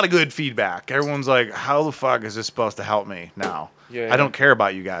get a lot of good feedback. Everyone's like, "How the fuck is this supposed to help me now? Yeah. I don't care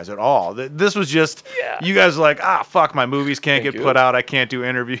about you guys at all." This was just you guys were like, fuck, my movies can't Thank get you. put out. I can't do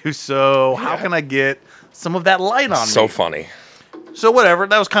interviews. So how can I get some of that light on So me? funny. So whatever,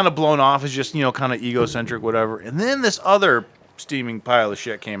 that was kind of blown off as just, kind of egocentric, whatever. And then this other steaming pile of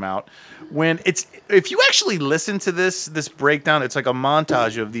shit came out when if you actually listen to this breakdown, it's like a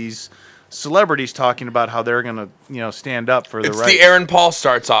montage of these celebrities talking about how they're going to, stand up for the It's right. the Aaron Paul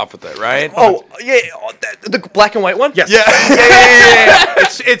starts off with it, right? Oh, yeah. The black and white one? Yes. Yeah.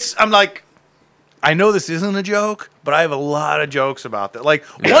 It's I'm like, I know this isn't a joke, but I have a lot of jokes about that. Like,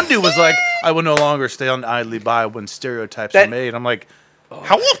 one dude was like, "I will no longer stand idly by when stereotypes are made." I'm like,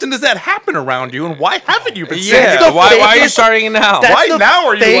 how often does that happen around you, and why haven't you been saying Yeah. it? Why are you fakest- starting it now? That's Why the now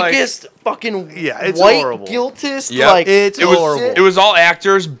are you like- fakest fucking Yeah, it's white horrible. guiltist. Yeah. Like, It's It was horrible. It was all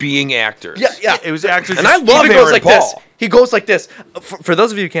actors being actors. yeah. It was actually And I just- love He goes Aaron like Paul. this. He goes like this. For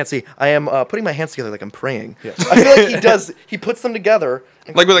those of you who can't see, I am putting my hands together like I'm praying. I feel like he does. He puts them together.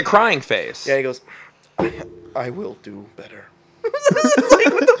 And Like with a crying face. yeah, he goes, I will do better.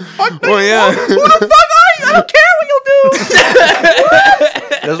 Well, yeah. I don't care what you'll do.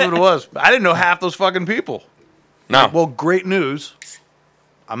 That's what it was. I didn't know half those fucking people. No. Well, great news.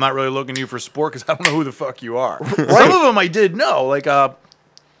 I'm not really looking to you for support because I don't know who the fuck you are. Some of them I did know. Like,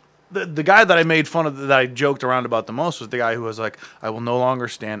 the guy that I made fun of, that I joked around about the most, was the guy who was like, "I will no longer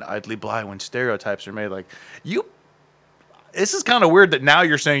stand idly by when stereotypes are made." Like, this is kind of weird that now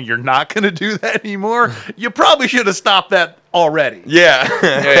you're saying you're not going to do that anymore. You probably should have stopped that already. yeah.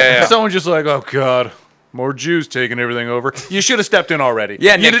 Yeah. Someone's just like, "Oh God, more Jews taking everything over." You should have stepped in already.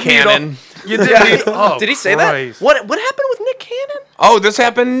 Yeah, you Nick didn't need all- Cannon. You didn't need, oh, Did he say Christ. that? What happened with Nick Cannon? Oh, this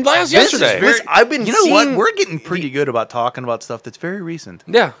happened yesterday. Very- I've been You know what? seeing- We're getting pretty good about talking about stuff that's very recent.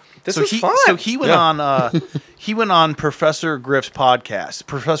 yeah. This So was fun. he went Yeah. on Professor Griff's podcast.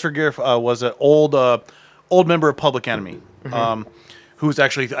 Professor Griff was an old member of Public Enemy, who was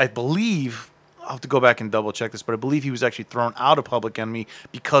actually, I believe, I'll have to go back and double check this, but I believe he was actually thrown out of Public Enemy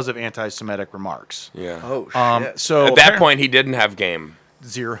because of anti-Semitic remarks. Yeah. Oh shit. So At that point, he didn't have game.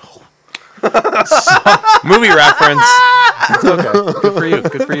 0. Movie reference. It's okay. Good for you.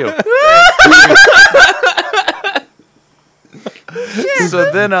 Good for you.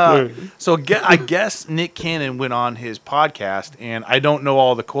 So then, I guess Nick Cannon went on his podcast, and I don't know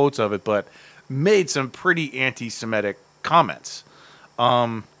all the quotes of it, but made some pretty anti-Semitic comments.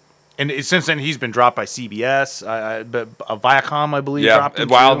 And since then, he's been dropped by CBS, but Viacom, I believe, Yeah. dropped him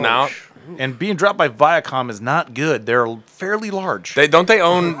Wild too. Now. And being dropped by Viacom is not good. They're fairly large. Don't they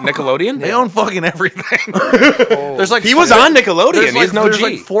own Nickelodeon? They own fucking everything. There's like He was on Nickelodeon. There's He's no there's G.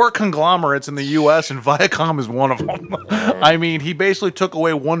 like 4 conglomerates in the U.S. and Viacom is one of them. I mean, he basically took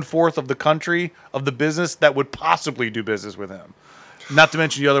away 1/4 of the country of the business that would possibly do business with him. Not to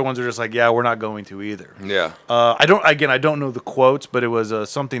mention the other ones are just like, yeah, we're not going to either. Yeah. I don't know the quotes, but it was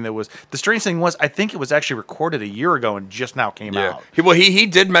something that was. The strange thing was, I think it was actually recorded a year ago and just now came Yeah. out. He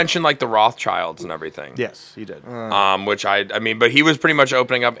did mention like the Rothschilds and everything. Yes, he did. Which I mean, but he was pretty much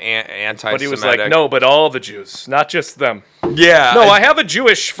opening up anti-Semitic. But he was like, no, but all the Jews, not just them. Yeah. No, I have a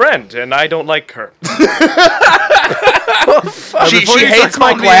Jewish friend, and I don't like her. She Before you start hates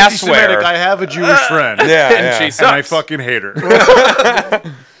my calling me anti-Semitic, glassware. I have a Jewish friend. Yeah. And she And I sucks. fucking hate her.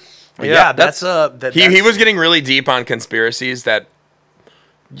 Yeah, that's He was getting really deep on conspiracies that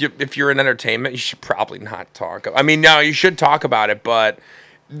if you're in entertainment, you should probably not talk. I mean, no, you should talk about it, but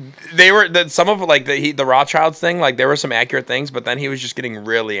they were some of like the Rothschilds thing. Like there were some accurate things, but then he was just getting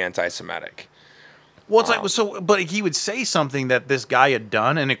really anti-Semitic. Well, it's like so, but he would say something that this guy had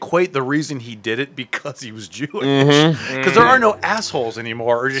done and equate the reason he did it because he was Jewish. Because there are no assholes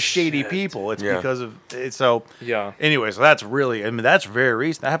anymore or just shady people. It's because of it. So Anyway, so that's really, that's very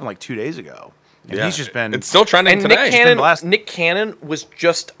recent. That happened like 2 days ago. And he's just been. It's still trending and today. Nick Cannon was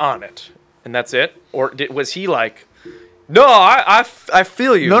just on it, and that's it. Or was he like? No, I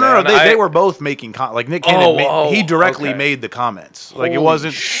feel you. No. They were both making like Nick Cannon. He directly made the comments. Like he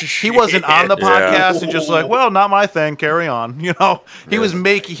wasn't on the podcast and just like, well, not my thing. Carry on. He was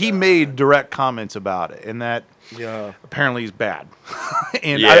he made direct comments about it, and that apparently is bad.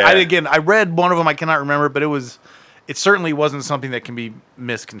 And I read one of them. I cannot remember, but it certainly wasn't something that can be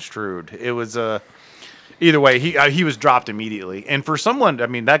misconstrued. It was either way, he was dropped immediately. And for someone,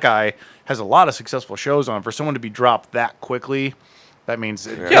 that guy has a lot of successful shows on. For someone to be dropped that quickly, that means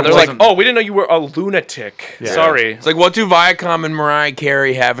they're like, oh, we didn't know you were a lunatic. Yeah. Sorry. It's like, what do Viacom and Mariah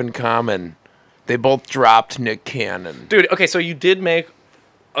Carey have in common? They both dropped Nick Cannon. Dude, okay, so you did make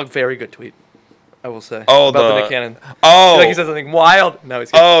a very good tweet, I will say. About the Nick Cannon. Oh. Like he said something wild. No,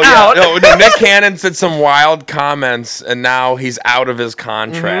 he's out. No, Nick Cannon said some wild comments, and now he's out of his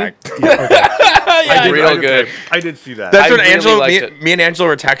contract. I did see that. That's when Angelo, me and Angelo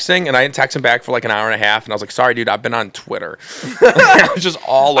were texting, and I didn't text him back for like an hour and a half, and I was like, sorry, dude, I've been on Twitter. I was just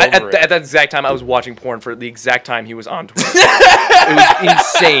all over it. At that exact time, I was watching porn for the exact time he was on Twitter. It was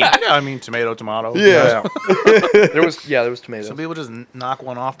insane. Yeah, tomato. Yeah. There was tomatoes. Some people just knock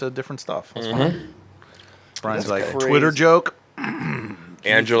one off to different stuff. That's fine. Brian's like, crazy. Twitter joke.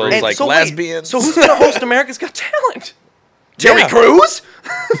 Angelo's like, lesbians. So who's going to host America's Got Talent? Terry Crews?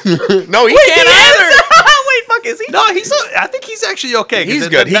 No, he can't either. Wait, fuck, is he? No, I think he's actually okay. He's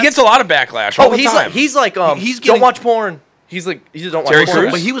good. He gets a lot of backlash all the time. He's like, don't watch porn. He's like, he just don't watch porn.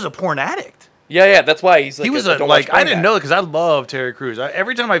 Crews? But he was a porn addict. Yeah, that's why he's like. He was I didn't know it because I love Terry Crews.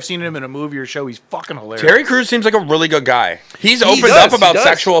 Every time I've seen him in a movie or show, he's fucking hilarious. Terry Crews seems like a really good guy. He's opened up about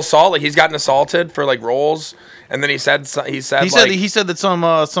sexual assault. Like he's gotten assaulted for like roles, and then he said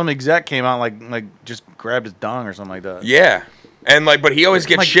that some exec came out like just grabbed his dong or something like that. Yeah. And but he always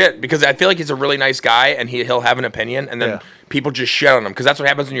gets shit because I feel like he's a really nice guy and he'll have an opinion and then people just shit on him because that's what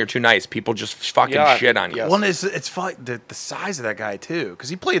happens when you're too nice. People just fucking shit on you. Yes. Well, it's fun, the size of that guy too because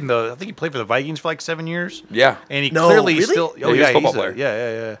he played I think he played for the Vikings for like 7 years. Yeah, and he clearly still. Oh yeah, he's a football player.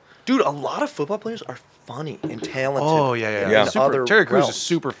 Yeah. Dude, a lot of football players are funny and talented. Oh yeah. Terry Crews is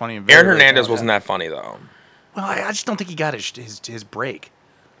super funny. And Aaron Hernandez wasn't that funny though. Well, I just don't think he got his break.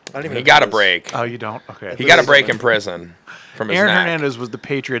 He got a break. Oh, you don't? Okay. He got a break in prison from his Aaron neck. Hernandez was the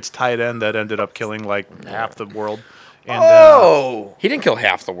Patriots tight end that ended up killing like half the world. And, he didn't kill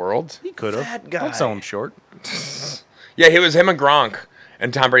half the world. He could have. That guy. Don't sell him short. Yeah, it was him and Gronk.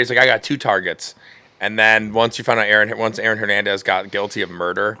 And Tom Brady's like, I got 2 targets. And then once Aaron Hernandez got guilty of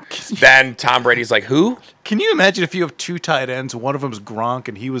murder, then Tom Brady's like, who? Can you imagine if you have 2 tight ends, one of them's Gronk,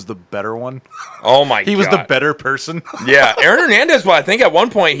 and he was the better one? Oh, my God. He was the better person? Yeah. Aaron Hernandez, well, I think at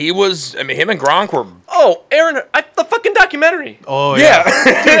one point him and Gronk were... Oh, the fucking documentary. Oh, yeah.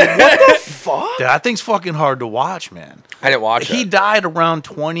 Dude, what the fuck? That thing's fucking hard to watch, man. I didn't watch it. He died around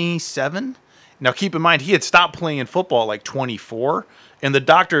 27. Now, keep in mind, he had stopped playing football at like 24. And the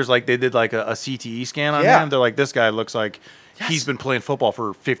doctors, they did like a CTE scan on him. They're like, this guy looks like he's been playing football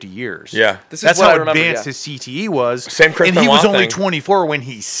for 50 years. Yeah. That's how advanced his CTE was. Same Chris And he was Benoit only thing. 24 when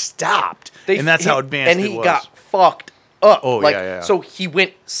he stopped. And that's how advanced it was. And he got fucked up. Oh, yeah. So he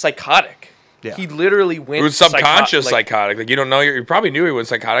went psychotic. Yeah. He literally went It was subconscious psychotic. Like, you don't know. You probably knew he was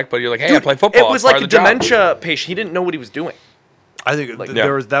psychotic, but you're like, hey, dude, I play football. It was it's like a dementia patient. He didn't know what he was doing. I think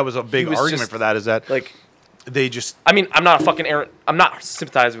that was a big argument for that, is that they just... I mean, I'm not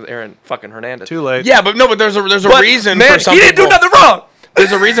sympathizing with Aaron fucking Hernandez. Too late. Yeah, but there's a reason for some he didn't do nothing wrong.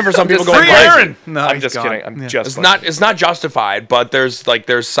 There's a reason for some people going free crazy. Aaron. No, I'm just kidding. I'm just It's not justified, but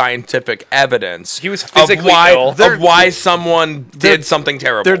there's scientific evidence. He was physically ill. Of why someone did something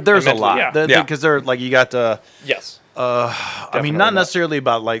terrible. There's a lot. Yeah. Because they're like, you got yes. I mean, not necessarily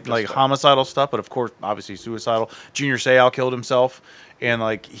about like homicidal stuff, but of course, obviously suicidal. Junior Seau killed himself,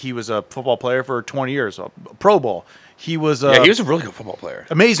 and he was a football player for 20 years, a Pro Bowl. He was he was a really good football player.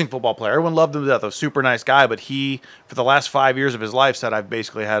 Amazing football player. Everyone loved him to death. A super nice guy, but he, for the last 5 years of his life, said, I've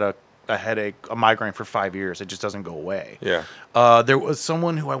basically had a headache, a migraine for 5 years. It just doesn't go away. Yeah. There was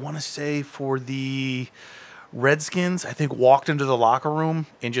someone who I want to say for the Redskins, I think, walked into the locker room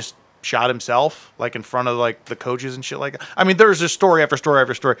and just shot himself, in front of the coaches and shit like that. I mean, there's just story after story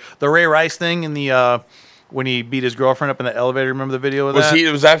after story. The Ray Rice thing in the when he beat his girlfriend up in the elevator. Remember the video of that?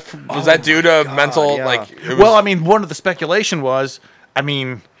 Was that due to mental yeah. like? Well, I mean, one of the speculation was I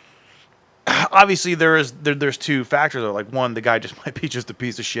mean, obviously there's two factors though. Like one, the guy just might be just a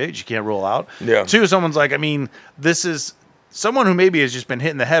piece of shit you can't rule out. Yeah. Two, someone's like, I mean, this is someone who maybe has just been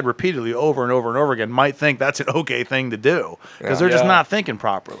hitting the head repeatedly over and over and over again might think that's an okay thing to do because they're just Yeah. not thinking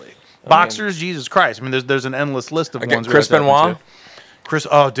properly. Boxers, Jesus Christ! I mean, there's an endless list of Okay, ones. Chris that happened Benoit? to. Chris,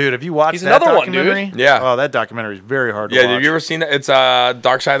 oh dude, have you watched He's that another one, dude. documentary? Yeah. Oh, that documentary is very hard to Yeah, watch. have you ever seen that? It's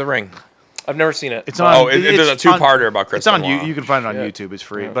Dark Side of the Ring. I've never seen it. It's on. Oh, there's a two-parter about Chris It's on Benoit. you can find it on Yeah. YouTube. It's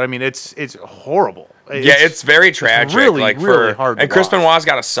free, but I mean, it's horrible. Yeah, it's very tragic. really, like really hard to And Chris watch. Benoit's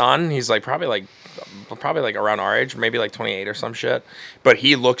got a son. He's like probably like around our age, maybe like 28 or some shit. But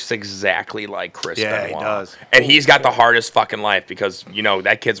he looks exactly like Chris Yeah, he Benoit. does. And he's got the hardest fucking life because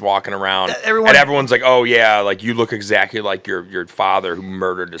that kid's walking around, Everyone- and everyone's like, "Oh yeah, like you look exactly like your father who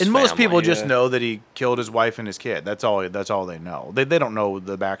murdered his." And most family." people just know that he killed his wife and his kid. That's all they know. They don't know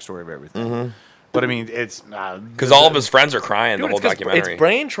the backstory of everything. Mm-hmm. But I mean, it's because all of his friends are crying Dude, the whole it's 'cause documentary. It's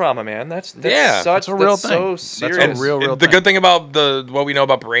brain trauma, man. That's Yeah. such It's a real that's thing. so That's a serious. real the thing. good thing about what we know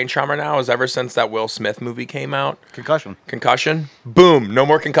about brain trauma now is ever since that Will Smith movie came out, concussion. Concussion, boom, no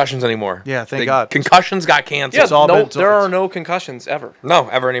more concussions anymore. Yeah, thank God. Concussions got canceled. Yeah, It's all no, been- there are no concussions ever. No,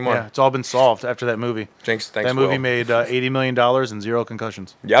 ever anymore. Yeah, it's all been solved after that movie. Jinx, thanks, That movie Will. made $80 million and 0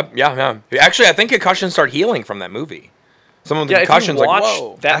 concussions. Yep, yeah. Actually, I think concussions start healing from that movie. Some of the Yeah, if you concussions, like, watch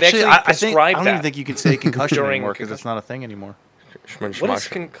whoa. that, they actually I think I prescribe don't that. even think you can say concussion During anymore because concussion. it's not a thing anymore. What is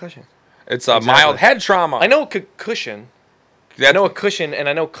concussion? It's a mild head trauma. I know cushion. I That's know a cushion, and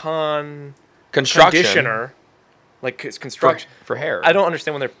I know construction conditioner. Like it's construction. for hair. I don't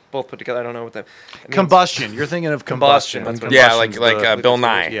understand when they're both put together. I don't know what that means. Combustion. You're thinking of combustion. Combustion, that's what it is. Yeah, Combustion's like Bill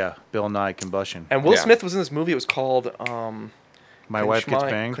Nye. Yeah, Bill Nye combustion. And Will Yeah. Smith was in this movie. It was called My wife gets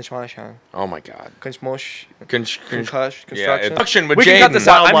banged. Oh my god. Concussion. Yeah, Construction. Construction with We can cut Jaden. this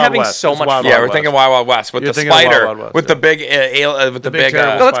out. Wild I'm Wild having West. so It's much Wild fun. Yeah, Wild we're thinking West. Wild Wild West with You're the thinking of Wild spider, Wild West, with the big, with the big.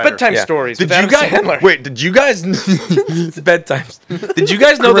 terrible No, that's Spider. bedtime Yeah. stories. Did with you Adam guys? Sandler. Wait, did you guys? It's bedtime. Did you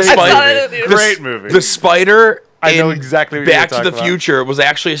guys know the Great spider? movie. the- Great movie. The spider. I know in exactly what you're Back to the talking about. Future was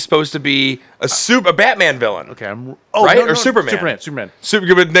actually supposed to be a Batman villain. Okay, I'm Right? no, Or Superman? Superman.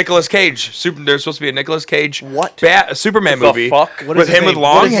 Super with Nicolas Cage. There's supposed to be a Nicolas Cage. What? A Superman The movie. fuck? What with is his him with name?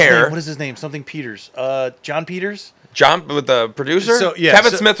 long What is his hair. name? What is his name? Something Peters. John Peters. John with the producer. So, yeah,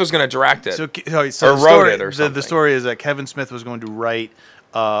 Kevin so- Smith was going to direct it. So Or the wrote story, it or the something. story is that Kevin Smith was going to write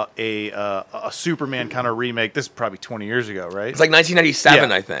a Superman kind of remake. This is probably 20 years ago, right? It's like 1997,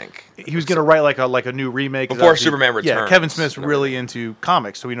 Yeah. I think. He was going to write like a new remake 'cause Before obviously- Superman Yeah, Returns Kevin Smith's and really into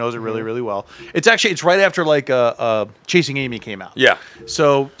comics, so he knows it really, really well. It's right after like Chasing Amy came out. Yeah.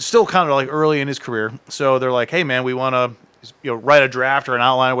 So still kind of like early in his career. So they're like, hey man, we want to write a draft or an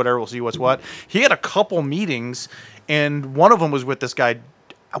outline or whatever. We'll see what's what. He had a couple meetings, and one of them was with this guy.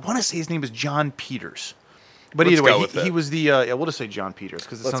 I want to say his name is John Peters. But Let's either way, go with he it. was the yeah, we'll just say John Peters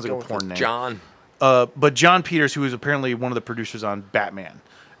because it Let's sounds like go a with porn it. name. John. But John Peters, who is apparently one of the producers on Batman.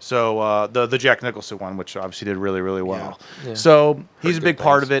 So the Jack Nicholson one, which obviously did really, really well. So he's a big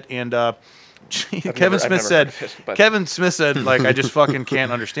part of it. And Kevin Smith never said, heard of it, but- Kevin Smith said, like, I just fucking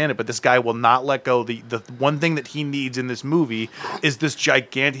can't understand it. But this guy will not let go. The one thing that he needs in this movie is this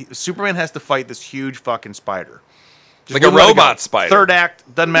gigantic. Superman has to fight this huge fucking spider. Just Like a wouldn't let it go. robot spider. Third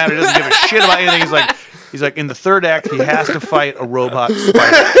act doesn't matter. Doesn't give a shit about anything. He's like in the third act he has to fight a robot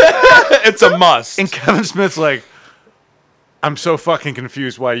spider. It's a must. And Kevin Smith's like, I'm so fucking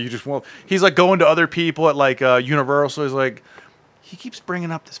confused why you just won't. He's like going to other people at like Universal. He's like, he keeps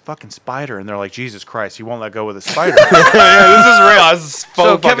bringing up this fucking spider, and they're like, Jesus Christ, he won't let go of the spider. yeah, this is real. This is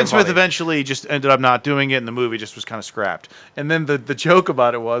So Kevin fucking Smith funny. eventually just ended up not doing it, and the movie just was kind of scrapped. And then the joke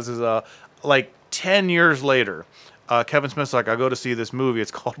about it was like 10 years later, Kevin Smith's like, I go to see this movie. It's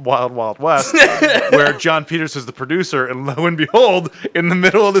called Wild Wild West, where John Peters is the producer, and lo and behold, in the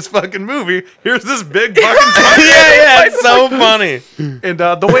middle of this fucking movie, here's this big fucking spider. yeah, it's so funny. And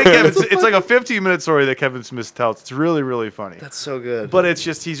the way it's like a 15-minute story that Kevin Smith tells. It's really, really funny. That's so good. But it's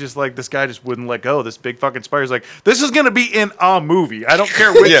just, he's just like, this guy just wouldn't let go. This big fucking spider's like, this is going to be in a movie. I don't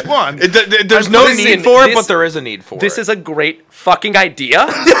care which Yeah. one. There's no Listen, need for it, this- but there is a need for This it. is a great fucking idea,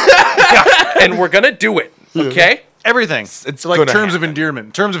 and we're gonna do it. Okay. Everything. It's like gonna terms of happen. endearment.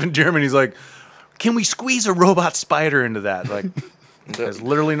 In terms of endearment, he's like, can we squeeze a robot spider into that? Like, it has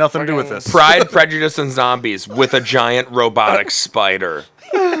literally nothing to do with this. Pride, Prejudice, and Zombies with a giant robotic spider.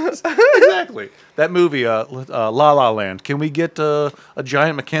 Exactly. That movie, La La Land. Can we get a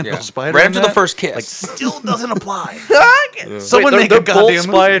giant mechanical Yeah. spider? Right in after the that? first kiss. Like, still doesn't apply. Someone Wait, make they're a goddamn both movie.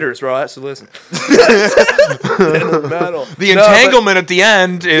 spiders, bro. So listen. Metal. The No, but- entanglement at the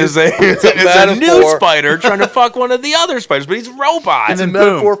end is a new metaphor. spider trying to fuck one of the other spiders, but he's a robot. And then a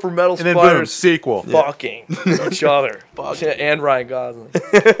metaphor boom. for metal And then boom, spiders sequel. fucking each other. And Ryan Gosling.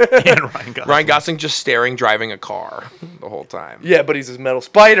 And Ryan Gosling. Ryan Gosling just staring, driving a car the whole time. Yeah, but he's a metal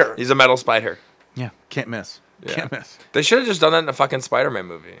spider. He's a metal spider. Yeah, can't miss. Yeah. Can't miss. They should have just done that in a fucking Spider-Man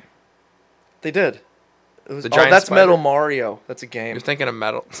movie. They did. It was, The giant that's spider? Metal Mario. That's a game. You're thinking of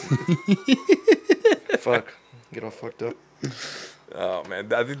metal. Fuck. Get all fucked up. Oh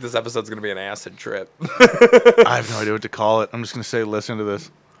man, I think this episode's gonna be an acid trip. I have no idea what to call it. I'm just gonna say, listen to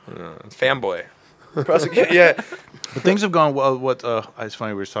this. It's fanboy. Yeah. But things have gone well. It's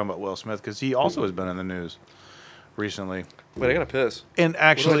funny we were talking about Will Smith because he also has been in the news recently. Wait, I gotta piss. And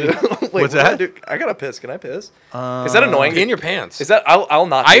actually, Wait, what's what do I that? do? I gotta piss. Can I piss? Is that annoying? In your pants. Is that? I'll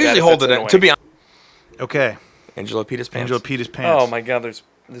not. I do that usually if hold that's it in. To annoying. be honest, Okay, Angelo Peter's pants. Angela Peter's pants. Oh my god,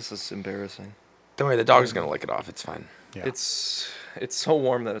 this is embarrassing. Don't worry, the dog's gonna lick it off. It's fine. Yeah. It's so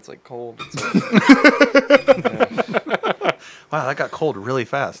warm that it's like cold. It's Wow, that got cold really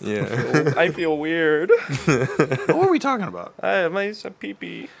fast. Yeah. I feel weird. What were we talking about? I have my pee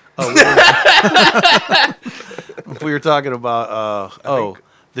pee. We were talking about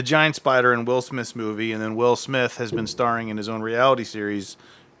the giant spider in Will Smith's movie, and then Will Smith has been starring in his own reality series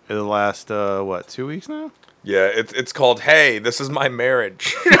for the last 2 weeks now. Yeah, it's called Hey, This Is My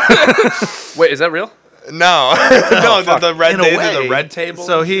Marriage. Wait, is that real? No, no, the red In a they did way. the red table.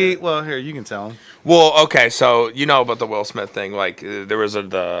 So here you can tell him. Well, okay, so you know about the Will Smith thing. Like, there was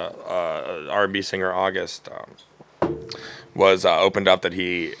the R&B singer August was opened up that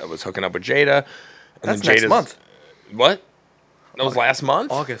he was hooking up with Jada. And That's then next month. What? That was last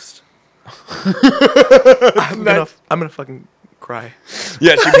month? August. I'm gonna fucking cry.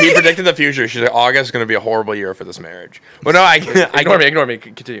 Yeah, he predicted the future. She's like, August is going to be a horrible year for this marriage. Well, no, Ignore me.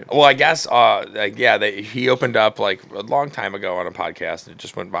 Continue. Well, I guess, he opened up like a long time ago on a podcast, and it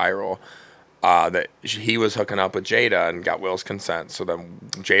just went viral. That he was hooking up with Jada and got Will's consent. So then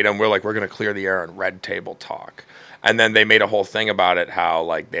Jada and Will we're going to clear the air on red table talk. And then they made a whole thing about it, how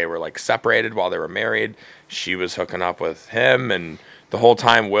like they were like separated while they were married. She was hooking up with him, and the whole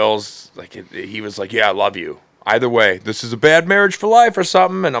time Will's like, he was like, yeah, I love you. Either way, this is a bad marriage for life or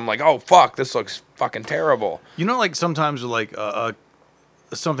something. And I'm like, oh, fuck, this looks fucking terrible. You know, like sometimes like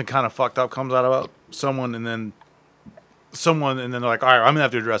something kind of fucked up comes out about someone, and then they're like, all right, I'm gonna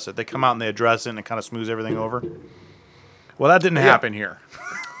have to address it. They come out and they address it, and it kind of smooths everything over. Well, that didn't happen here.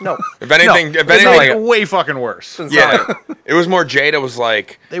 No. If anything, It's like way fucking worse. yeah, it was more Jada was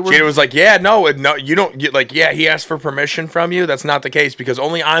like, Jada was like, yeah, no, you don't, like, yeah, he asked for permission from you. That's not the case because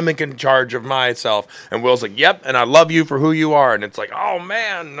only I'm in charge of myself. And Will's like, yep, and I love you for who you are. And it's like, oh,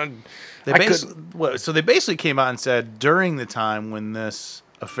 man. They basically came out and said during the time when this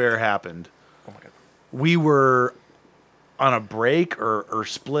affair happened, we were on a break or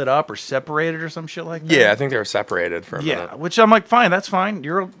split up or separated or some shit like that. Yeah, I think they were separated for a minute. Yeah, which I'm like, fine, that's fine.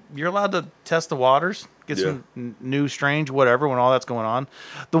 You're allowed to test the waters, get some new strange whatever when all that's going on.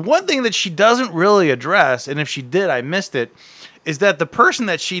 The one thing that she doesn't really address, and if she did, I missed it, is that the person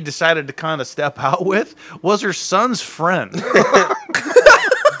that she decided to kind of step out with was her son's friend.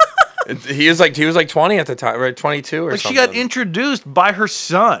 He was like 20 at the time, right? 22 or Like something. she got introduced by her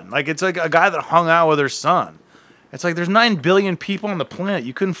son. Like it's like a guy that hung out with her son. It's like there's 9 billion people on the planet.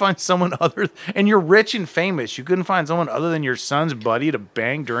 You couldn't find someone other, and you're rich and famous. You couldn't find someone other than your son's buddy to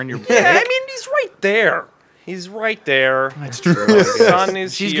bang during your break. Yeah, I mean, he's right there. He's right there. That's true. His son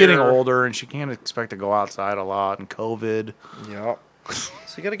is She's here. getting older, and she can't expect to go outside a lot, and COVID. Yeah. So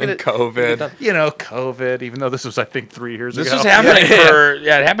you gotta get And it. COVID. get it done. You know, COVID. Even though this was, I think, 3 years This ago. was happening it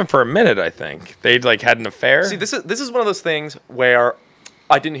happened for a minute, I think. They like had an affair. See, this is one of those things where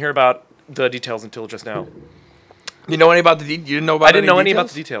I didn't hear about the details until just now. You know any about the? You didn't know about? I didn't know any about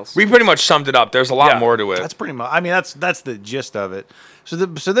the details. We pretty much summed it up. There's a lot Yeah. more to it. That's pretty much. I mean, that's the gist of it. So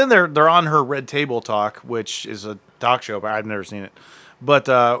then they're on her Red Table Talk, which is a talk show, but I've never seen it. But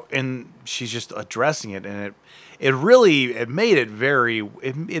and she's just addressing it, and it made it very.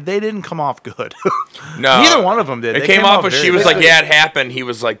 They didn't come off good. No, Neither one of them did. It They came off as very she was bad. like, "Yeah, it happened." He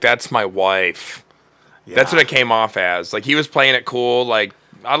was like, "That's my wife." That's what it came off as. Like he was playing it cool, like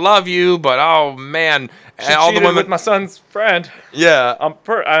I love you, but oh man, She all the cheated women. with my son's friend. Yeah, And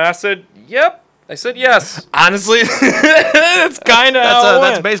I said, yep. I said yes. honestly, that's kind of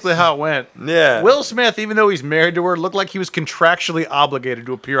That's basically how it went. Yeah. Will Smith, even though he's married to her, looked like he was contractually obligated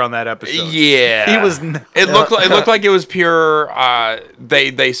to appear on that episode. Yeah, He was. It looked like it was pure.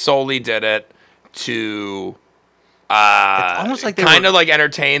 They solely did it to almost like they kind were- of like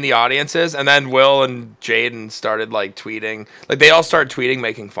entertain the audiences, and then Will and Jaden started like tweeting, like they all started tweeting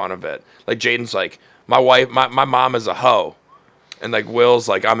making fun of it. Like Jaden's like, my mom is a hoe, and like Will's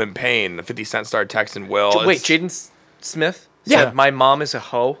like, I'm in pain. 50 Cent started texting Will. Wait, Jaden Smith? Yeah. Said, my mom is a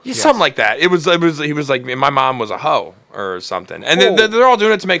hoe? Yeah, something like that. He was like, my mom was a hoe or something, and Oh. they're all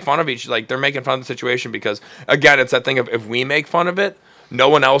doing it to make fun of each. Like they're making fun of the situation because again, it's that thing of if we make fun of it, no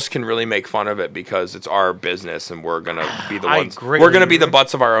one else can really make fun of it because it's our business and we're gonna be the I ones. greatly We're gonna be the agree.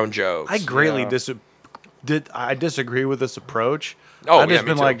 butts of our own jokes. I greatly disagree with this approach. Oh, I've yeah, just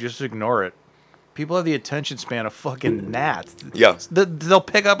me been too. like, just ignore it. People have the attention span of fucking gnats. Yeah. They'll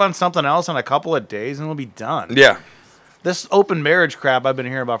pick up on something else in a couple of days and it'll be done. Yeah. This open marriage crap I've been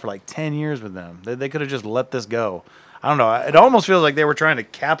hearing about for like 10 years with them. They could have just let this go. I don't know. It almost feels like they were trying to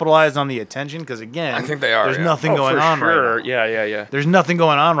capitalize on the attention because, again, I think they are, there's yeah. nothing going for on sure. right now. Yeah. There's nothing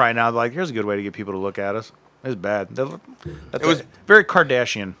going on right now. Like, here's a good way to get people to look at us. It's bad. That's It was- very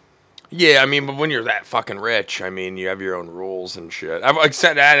Kardashian. Yeah, I mean, but when you're that fucking rich, I mean, you have your own rules and shit.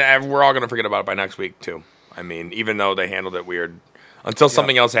 Except we're all gonna forget about it by next week too. I mean, even though they handled it weird, until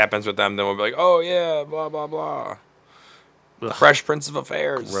something else happens with them, then we'll be like, oh yeah, blah blah blah. Fresh Prince of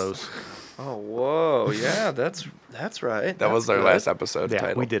Affairs. Gross. Oh, whoa. Yeah, that's right. That was our last episode Yeah,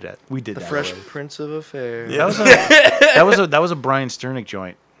 title. we did it. We did The that. Fresh already. Prince of Affairs. That was a Brian Sternick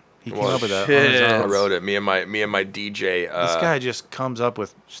joint. He came Well, up with that. on shit. his own. I wrote it. Me and my DJ. This guy just comes up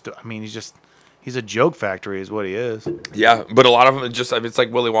with. I mean, he's a joke factory, is what he is. Yeah, but a lot of them it's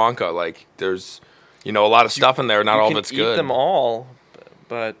like Willy Wonka. Like there's, a lot of stuff in there. Not You all can of it's eat good. them all,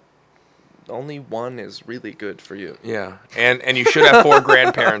 but only one is really good for you. Yeah, and you should have 4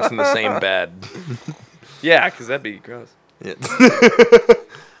 grandparents in the same bed. Yeah, because that'd be gross. Yeah.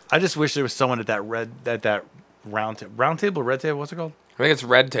 I just wish there was someone at that round table, red table. What's it called? I think it's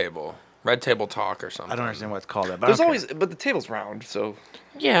Red Table Talk or something. I don't understand why it's called that. But There's I don't always, but the table's round, so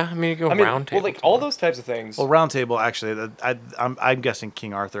Yeah, I mean you go I mean, round table. well, like all those types of things. Well, round table actually. I'm guessing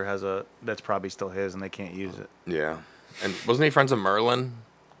King Arthur has that's probably still his, and they can't use it. Yeah, and wasn't he friends with Merlin?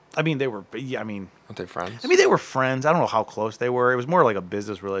 I mean, they were. Yeah, I mean, Aren't they friends? they were friends. I don't know how close they were. It was more like a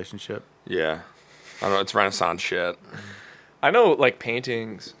business relationship. Yeah, I don't know. It's Renaissance shit. I know, like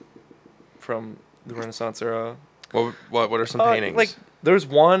paintings from the Renaissance era. What are some paintings? Like there's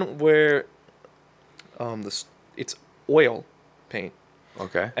one where, it's oil paint,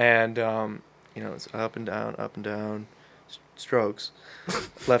 okay. and it's up and down, strokes,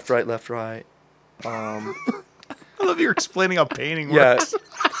 left, right. I love you're explaining how painting Yeah. works.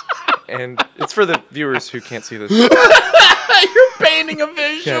 And it's for the viewers who can't see this. You're painting a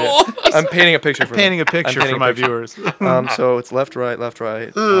visual. Yeah, I'm painting a picture for Painting a them. I'm picture painting for a my picture. viewers. So it's left, right,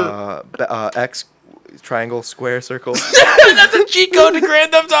 X, triangle, square, circle. That's a cheat code to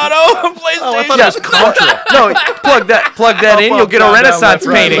Grand Theft Auto on PlayStation. Oh, I thought it was Contra. No, plug that in. You'll get a Renaissance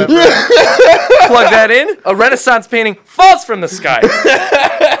painting. Plug that in. A Renaissance painting falls from the sky.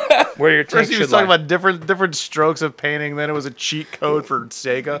 Where your tank First, he was should talking lie. about different strokes of painting. Then it was a cheat code for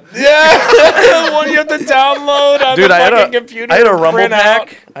Sega. Yeah, the one you have to download on Dude, the I had fucking a computer. I had a to rumble print out.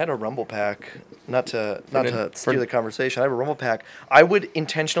 pack. I had a rumble pack. Not to steer the conversation. I have a rumble pack. I would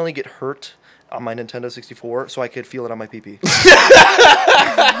intentionally get hurt on my Nintendo 64 so I could feel it on my pee-pee.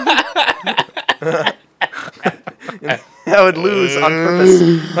 I would lose on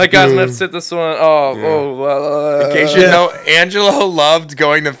purpose. Like, guys, let's sit this one. In case you know, Angelo loved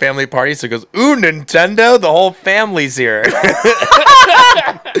going to family parties. So he goes, "Ooh, Nintendo! The whole family's here."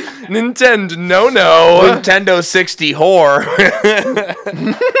 Nintendo, no. Nintendo 60 whore.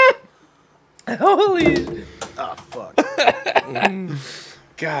 Holy. Oh fuck.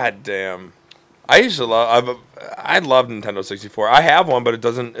 God damn. I used to love. I love Nintendo 64. I have one, but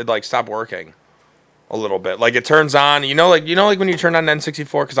it like stopped working a little bit. Like it turns on. Like when you turn on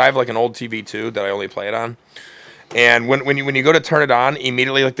N64, because I have like an old TV too that I only play it on. And when you go to turn it on,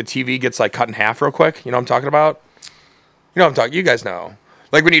 immediately like the TV gets like cut in half real quick. You know what I'm talking about? You know what I'm talking. You guys know.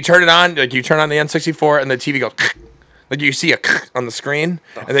 Like when you turn it on, like you turn on the N64 and the TV goes. Like you see a on the screen,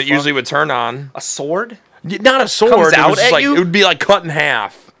 and then it usually would turn on. A sword? Not a sword. Comes it out was just at like you? it would be like cut in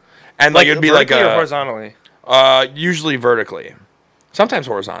half, and like it'd be like vertically or a horizontally? usually vertically, sometimes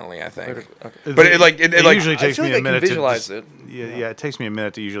horizontally. I think, Okay. but it like usually takes I feel me like a minute I can visualize to it. Yeah, it takes me a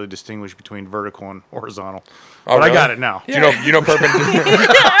minute to usually distinguish between vertical and horizontal. Oh, but I really? got it now. you know perpendicular.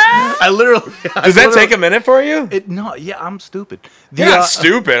 I literally. Does that take a minute for you? No, yeah, I'm stupid. You're not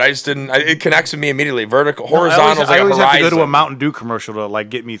stupid. I just didn't. It connects with me immediately. Vertical, I horizontal is like always a horizon. have to go to a Mountain Dew commercial to like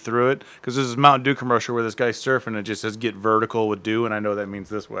get me through it because this is a Mountain Dew commercial where this guy's surfing and it just says "get vertical with dew" and I know that means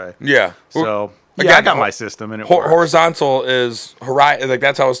this way. Yeah. So yeah, Again, I got my system and it Ho- works. horizontal is horizon. Like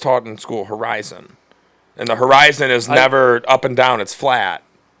that's how I was taught in school. Horizon, and the horizon is never up and down; it's flat.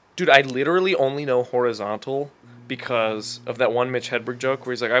 Dude, I literally only know horizontal because of that one Mitch Hedberg joke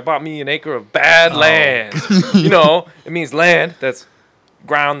where he's like, I bought me an acre of bad land. You know, it means land that's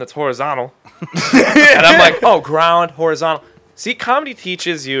ground that's horizontal. And I'm like, oh, ground, horizontal. See, comedy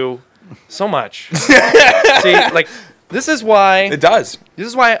teaches you so much. See, like, this is why. It does. This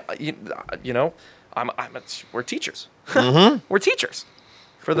is why, you know, we're teachers. We're teachers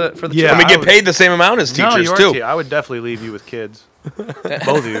for the Yeah. And we I get would- paid the same amount as No, teachers you are too. I would definitely leave you with kids. Both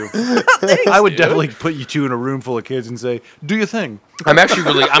of you. I would definitely put you two in a room full of kids and say, "Do your thing." I'm actually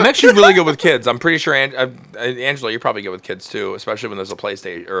really good with kids. I'm pretty sure, Angela, you're probably good with kids too, especially when there's a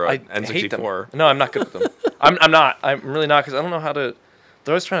PlayStation or I an hate them. N64. No, I'm not good with them. I'm not. I'm really not because I don't know how to.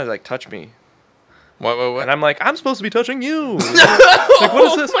 They're always trying to like touch me, What? and I'm like, I'm supposed to be touching you. Like,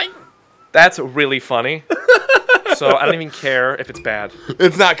 what is this? That's really funny. So I don't even care if it's bad.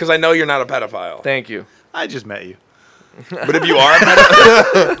 It's not because I know you're not a pedophile. Thank you. I just met you. But if you are a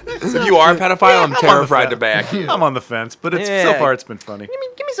pedophile, I'm terrified to back you. I'm on the fence, but so Yeah. far it's been funny.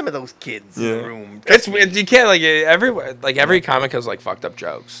 Give me some of those kids in the room. You can't every comic has like fucked up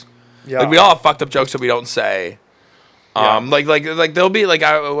jokes. Yeah. Like we all have fucked up jokes that we don't say. Like there'll be like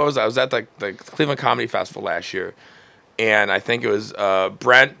what was I was at the Cleveland Comedy Festival last year, and I think it was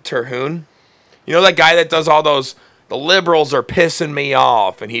Brent Terhune. You know that guy that does all those. The liberals are pissing me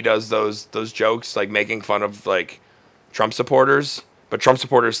off, and he does those jokes like making fun of like Trump supporters, but Trump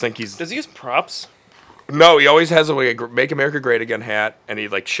supporters think he's. Does he use props? No, he always has a "Make America Great Again" hat, and he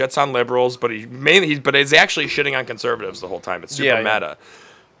like shits on liberals, but he's actually shitting on conservatives the whole time. It's super meta.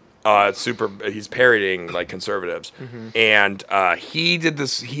 It's super. He's parodying like conservatives, and he did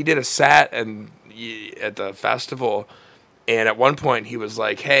a set at the festival, and at one point he was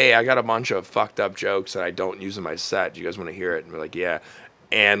like, "Hey, I got a bunch of fucked up jokes that I don't use in my set. Do you guys want to hear it?" And we're like, "Yeah,"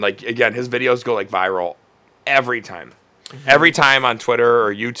 and like again, his videos go like viral every time. Every time on Twitter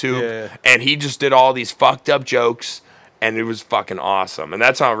or YouTube, and he just did all these fucked up jokes, and it was fucking awesome. And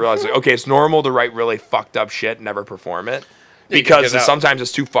that's how I realized, like, okay, it's normal to write really fucked up shit and never perform it, because sometimes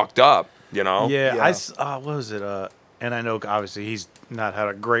it's too fucked up, you know? Yeah. What was it? And I know obviously he's not had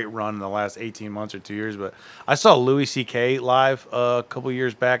a great run in the last 18 months or 2 years, but I saw Louis C.K. live a couple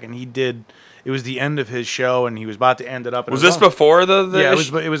years back, and it was the end of his show, and he was about to end it up. And Was this before the Yeah,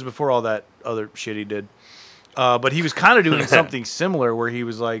 it was before all that other shit he did. But he was kind of doing something similar where he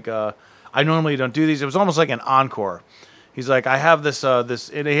was like, I normally don't do these. It was almost like an encore. He's like, I have this,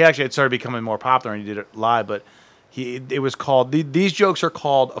 and he actually had started becoming more popular and he did it live, but it was called, these jokes are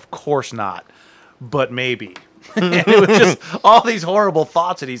called, Of Course Not, But Maybe. And it was just all these horrible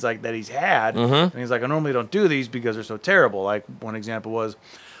thoughts that he's had. And he's like, I normally don't do these because they're so terrible. Like one example was,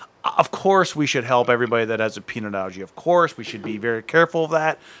 of course, we should help everybody that has a peanut allergy. Of course, we should be very careful of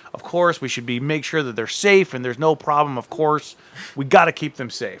that. Of course, we should make sure that they're safe and there's no problem. Of course, we got to keep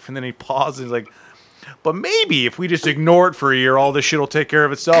them safe. And then he pauses and he's like, but maybe if we just ignore it for a year, all this shit will take care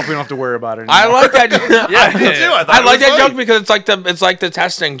of itself. We don't have to worry about it anymore. I like that. I did too. I like that joke because it's like the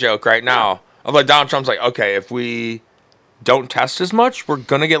testing joke right now. Of like Donald Trump's like, okay, if we don't test as much, we're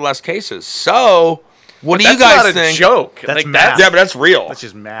gonna get less cases. So, what do you guys think? That's not a joke. That's like, math. Yeah, but that's real. That's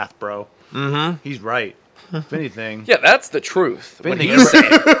just math, bro. Mm-hmm. He's right. If anything, Yeah, that's the truth. if What anything, he's saying.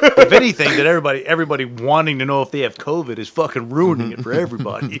 if anything, that everybody wanting to know if they have COVID is fucking ruining it for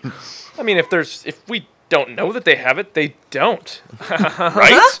everybody. I mean, if we don't know that they have it, they don't.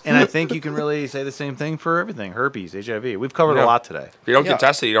 Right? And I think you can really say the same thing for everything. Herpes, HIV. We've covered a lot today. If you don't Yeah. get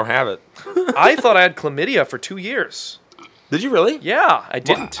tested, you don't have it. I thought I had chlamydia for 2 years. Did you really? Yeah, I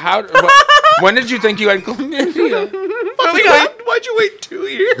didn't. When did you think you had chlamydia? Why'd you wait 2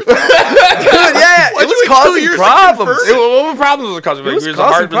 years? Dude, yeah, it was causing problems. What were problems was causing? It was It was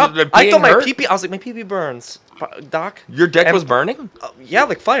causing hard. problems. I thought my pee-pee, I was like, my pee-pee burns. Doc? Your dick And- was burning? Yeah,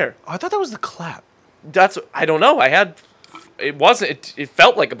 like fire. I thought that was the clap. I don't know. It wasn't, it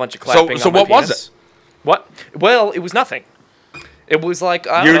felt like a bunch of clapping So on my what was penis. What? Well, it was nothing. It was like,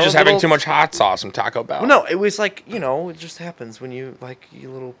 I You don't were know, just having too much hot sauce from Taco Bell. No, it was like, it just happens when you, like, you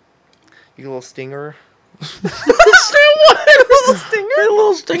little stinger. A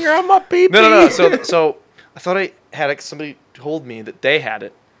little stinger on my pee pee. No. So I thought I had it 'cause somebody told me that they had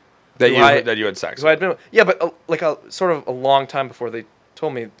it. that I- you had sex. So I'd been, yeah, but like a sort of a long time before they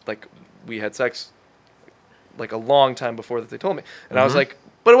told me, like, we had sex, like a long time before that they told me. And I was like,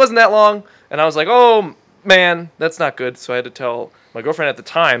 but it wasn't that long. And I was like, oh, man, that's not good. So I had to tell my girlfriend at the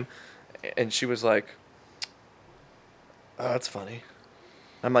time, and she was like, oh, that's funny.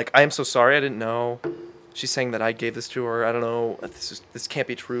 I'm like, I am so sorry. I didn't know. She's saying that I gave this to her. I don't know. This can't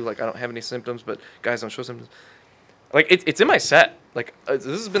be true. Like, I don't have any symptoms, but guys don't show symptoms. Like it's in my set. Like this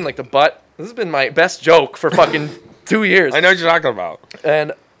has been like the butt. This has been my best joke for fucking 2 years. I know what you're talking about.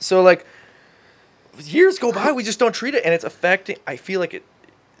 And so like years go by, we just don't treat it, and it's affecting. I feel like it,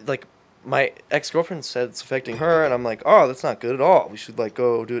 like my ex-girlfriend said it's affecting her, and I'm like, oh, that's not good at all. We should like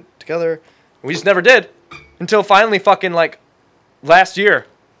go do it together. And we just never did until finally fucking like last year,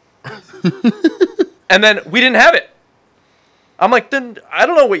 and then we didn't have it. I'm like, then I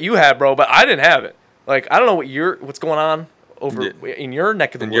don't know what you had, bro, but I didn't have it. Like I don't know what's going on over in your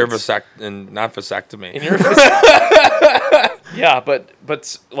neck of the woods. Not vasectomy. In your yeah,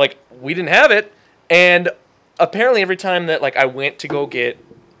 but like we didn't have it, and apparently every time that like I went to go get,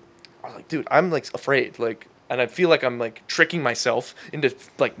 I was like, dude, I'm like afraid, like, and I feel like I'm like tricking myself into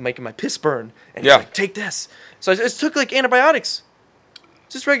like making my piss burn, and he's like, take this. So I just took like antibiotics,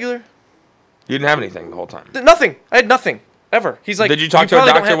 just regular. You didn't have anything the whole time. Nothing. I had nothing ever. He's like, did you talk to a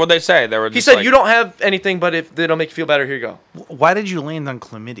doctor? What'd they say? They were. He said, you don't have anything, but if it'll make you feel better, here you go. Why did you land on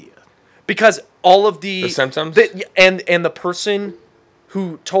chlamydia? Because all of the symptoms, and the person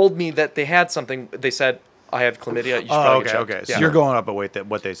who told me that they had something, they said, I have chlamydia. You should probably get checked. Okay. So Yeah. you're going up at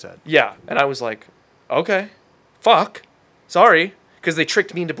what they said. Yeah, and I was like, okay, fuck, sorry, because they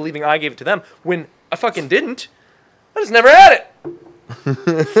tricked me into believing I gave it to them when I fucking didn't. I just never had it.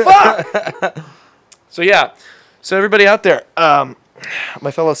 Fuck. So yeah, so everybody out there,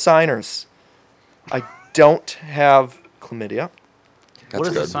 my fellow signers, I don't have chlamydia. What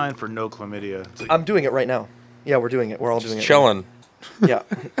is the sign for no chlamydia? I'm doing it right now. Yeah, we're doing it. We're all doing it. Chilling. Yeah,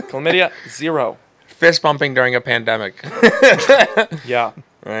 chlamydia 0. Fist bumping during a pandemic. Yeah,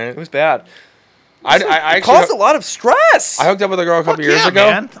 Right. it was bad. I It caused a lot of stress. I hooked up with a girl a couple years ago.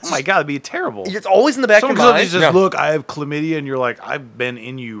 Man. Oh my god, it'd be terrible. It's always in the back of Someone your mind. just look, I have chlamydia, and you're like, I've been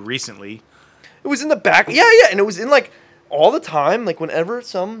in you recently. It was in the back. Yeah, and it was in like all the time. Like whenever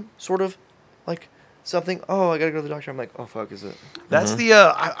some sort of like something. Oh, I gotta go to the doctor. I'm like, oh fuck, is it? That's the.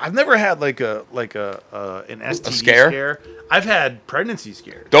 I've never had like an STD scare. I've had pregnancy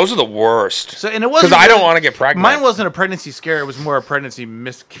scares. Those are the worst. So and it wasn't because I don't want to get pregnant. Mine wasn't a pregnancy scare. It was more a pregnancy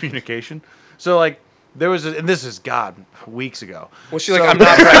miscommunication. So like there was, and this is weeks ago. Was she like, I'm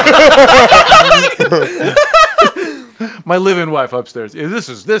not pregnant? My live-in wife upstairs.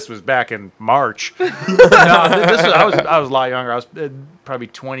 This was back in March. I was a lot younger. I was probably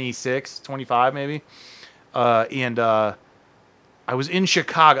 26, 25 maybe. And I was in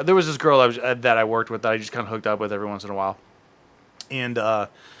Chicago. There was this girl that I worked with that I just kind of hooked up with every once in a while. And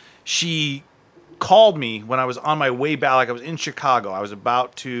she called me when I was on my way back. Like I was in Chicago. I was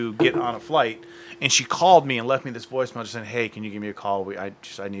about to get on a flight. And she called me and left me this voicemail just saying, hey, can you give me a call? I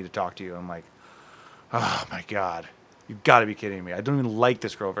need to talk to you. I'm like, oh my God. You've got to be kidding me. I don't even like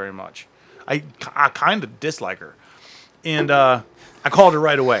this girl very much. I kind of dislike her. And I called her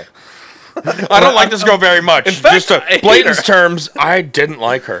right away. I don't like this girl very much. In fact, just to blatant terms, I didn't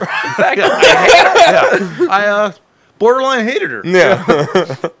like her. In fact, I hate her. I borderline hated her.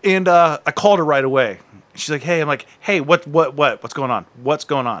 Yeah. And I called her right away. She's like, hey. I'm like, hey, what's going on? What's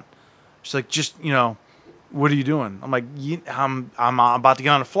going on? She's like, just, what are you doing? I'm like, I'm about to get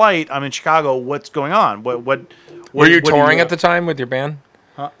on a flight. I'm in Chicago. What's going on? What Were you touring at the time with your band?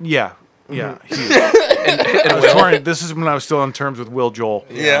 Yeah. Yeah. I was touring. This is when I was still on terms with Will Joel.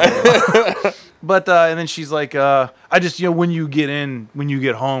 Yeah. But and then she's like, I just, when you get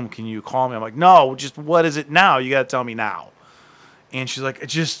home, can you call me? I'm like, no, just what is it now? You got to tell me now. And she's like,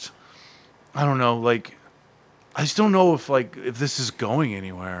 I don't know. Like, I just don't know if this is going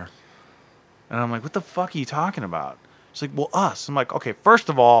anywhere. And I'm like, what the fuck are you talking about? She's like, well, us. I'm like, okay, first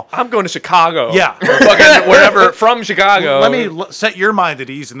of all, I'm going to Chicago. Yeah. Or fucking wherever from Chicago. let me set your mind at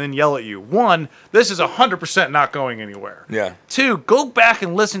ease and then yell at you. 1, this is 100% not going anywhere. Yeah. 2, go back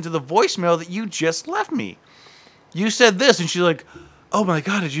and listen to the voicemail that you just left me. You said this, and she's like, oh my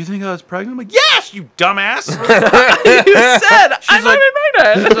God, did you think I was pregnant? I'm like, yes, you dumbass. You said I'm not even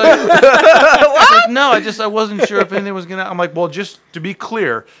pregnant. She's like, no, I wasn't sure if anything was going to. I'm like, well, just to be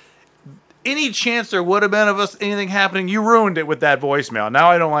clear, any chance there would have been of us anything happening, you ruined it with that voicemail.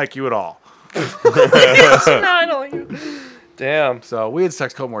 Now I don't like you at all. No, I don't like you. Damn. So we had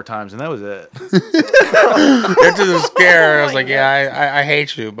sex a couple more times, and that was it. After the scare, I was like, yeah, I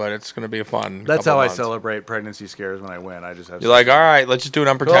hate you, but it's going to be fun. That's how I months. celebrate pregnancy scares when I win. I just have. You're like, all right, let's just do it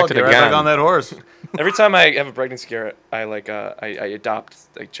unprotected get right again. back on that horse. Every time I have a pregnancy scare, I adopt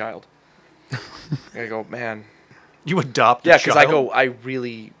a child. I go, man. You adopt Yeah, a because child? I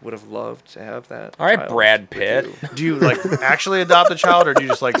really would have loved to have that. All right, child Brad with Pitt. you. Do you actually adopt a child, or do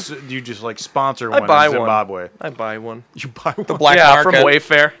you just sponsor one buy in one. Zimbabwe? I buy one. You buy one. The black Yeah, market. from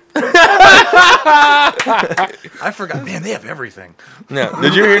Wayfair. I forgot. Man, they have everything. Yeah.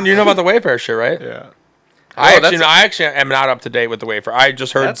 Did you know about the Wayfair shit, right? Yeah. I that's actually am not up to date with the Wayfair. I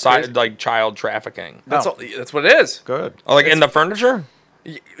just heard That's crazy. like child trafficking. That's Oh. all, that's what it is. Good. Oh, like in the furniture?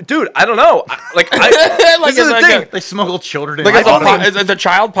 Dude, I don't know. Like this is it's the like thing. They smuggle children in. Like I don't know. is a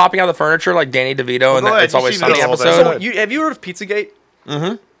child popping out of the furniture like Danny DeVito and go ahead, It's Always you Sunny see this all episode? day. So have you heard of Pizzagate?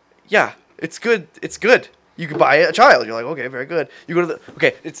 Mm-hmm. Yeah, it's good. It's good. You could buy a child. You're like, okay, very good. You go to the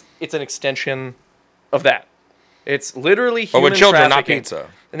It's an extension of that. It's literally But human with children, not trafficking. pizza.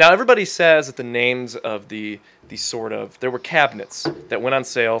 And now everybody says that the names of the sort of there were cabinets that went on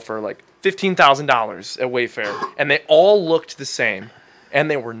sale for like $15,000 at Wayfair, and they all looked the same, and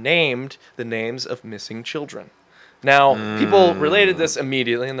they were named the names of missing children. Now people related this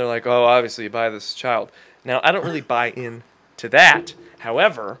immediately, and they're like, "Oh, obviously you buy this child." Now I don't really buy into that.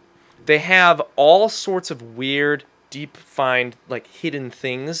 However, they have all sorts of weird, deep find like hidden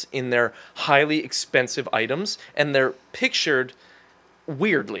things in their highly expensive items, and they're pictured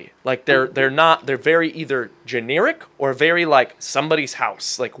weirdly. Like they're very either generic or very like somebody's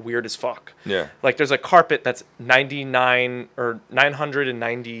house, like weird as fuck. Yeah. Like there's a carpet that's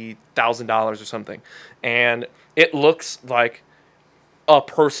 $990,000 or something, and it looks like a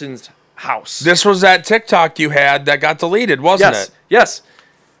person's house. This was that TikTok you had that got deleted, wasn't Yes. it? Yes.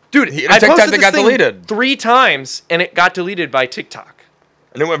 Dude, The I TikTok posted that this got thing deleted. 3 times and it got deleted by TikTok.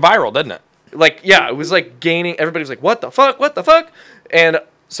 And it went viral, didn't it? Like, yeah, it was like gaining. Everybody was like, "What the fuck? What the fuck?" And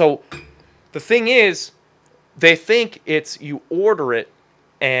so, the thing is, they think it's you order it,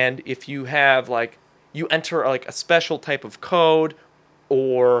 and if you have like you enter like a special type of code,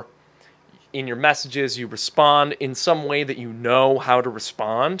 or in your messages you respond in some way that you know how to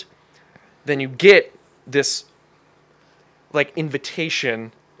respond, then you get this like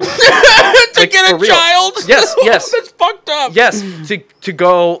invitation. To get for a real. child? Yes, yes. That's fucked up. Yes, to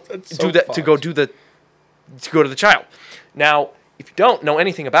go so do that to go fucked. do the to go to the child. Now, if you don't know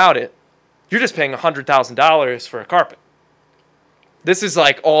anything about it, you're just paying $100,000 for a carpet. This is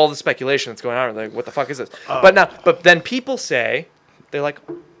like all the speculation that's going on. Like, what the fuck is this? But then people say they're like,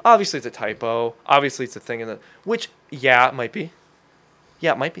 obviously it's a typo. Obviously it's a thing in the which it might be.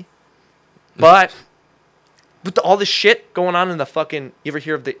 Yeah, it might be. But with all this shit going on in the fucking, you ever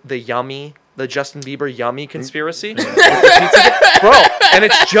hear of the Justin Bieber Yummy conspiracy? With the pizza bro, and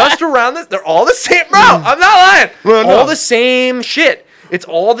it's just around this. They're all the same, bro. I'm not lying. Well, no. All the same shit. It's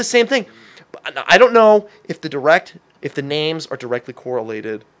all the same thing. But I don't know if the names are directly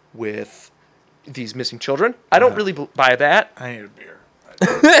correlated with these missing children. I don't really buy that. I need a beer.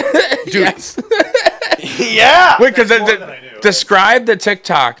 Dude, Yes. Yeah. Wait, because than I knew. describe the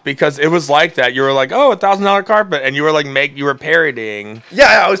TikTok because it was like that. You were like, "Oh, $1,000 carpet," and you were like, you were parodying.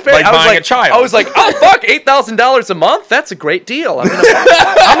 yeah, I was Like I was buying like, a child. I was like, oh fuck, $8,000 a month? That's a great deal. I'm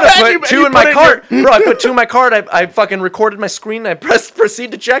gonna put 2 in my cart, bro. I put 2 in my cart. I fucking recorded my screen. I pressed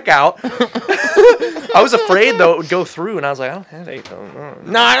proceed to checkout. I was afraid though it would go through, and I was like, I don't have $8,000.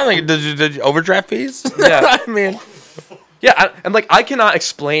 No, I don't think. Did you overdraft fees? Yeah. I mean, Yeah, and like I cannot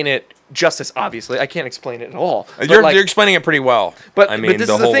explain it justice. Obviously, I can't explain it at all. But, you're like, explaining it pretty well. But- I but mean, this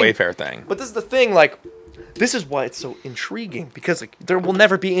the is the whole thing. Wayfair thing. But this is the thing, like, this is why it's so intriguing because like there will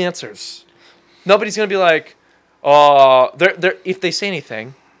never be answers. Nobody's gonna be like, they're if they say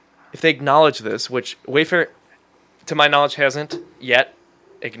anything, if they acknowledge this, which Wayfair, to my knowledge, hasn't yet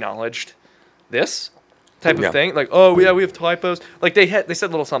acknowledged this type of Yeah. thing. Like, oh yeah, we have typos. Like they said a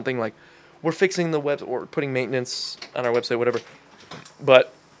little something like, we're fixing the web or putting maintenance on our website, whatever.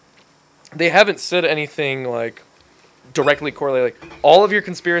 But they haven't said anything like directly correlated. Like, all of your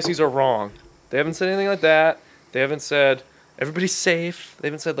conspiracies are wrong. They haven't said anything like that. They haven't said everybody's safe. They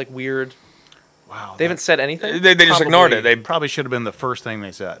haven't said like weird. Wow. They haven't said anything. They just ignored it. They probably should have been the first thing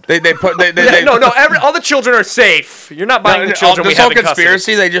they said. put they Yeah, no. All the children are safe. You're not buying the children we this have whole in custody.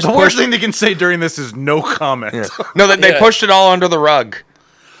 conspiracy. They just The worst pushed. thing they can say during this is no comment. No, they Yeah. pushed it all under the rug.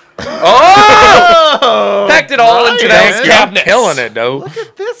 Oh! Packed it all into Brian. those Yeah, cabinets. Killing it, though. Look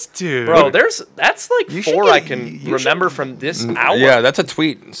at this dude. Bro, that's like You should 4 get- I can you should- remember from this hour. Yeah, that's a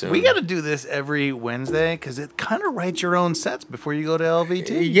tweet. Soon. we got to do this every Wednesday because it kind of writes your own sets before you go to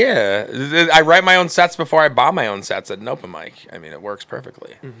LVT. Yeah, I write my own sets before I buy my own sets at an open mic. I mean, it works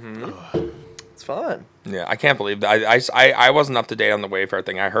perfectly. It's fun. Yeah, I can't believe that. I wasn't up to date on the Wayfair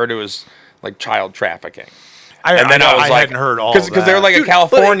thing. I heard it was like child trafficking, and then I was like, hadn't heard all because they're like Dude, a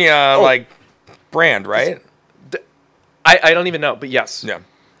California but- like brand, right? I don't even know, but yes. Yeah.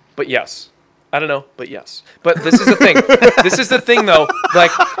 But yes. I don't know, but yes. But this is the thing. This is the thing, though.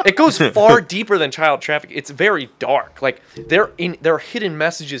 Like, it goes far deeper than child trafficking. It's very dark. Like, there are hidden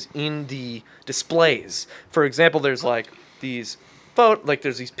messages in the displays. For example, there's like these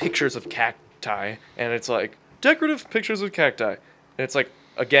there's these pictures of cacti, and it's like decorative pictures of cacti, and it's like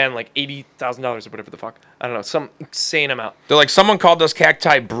again, like $80,000 or whatever the fuck. I don't know, some insane amount. They're like, someone called this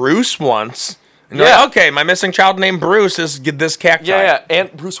cacti Bruce once. And you're Yeah. like, okay, my missing child named Bruce is this cacti. Yeah,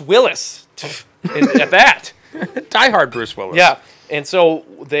 and Bruce Willis at that. Die Hard Bruce Willis. Yeah, and so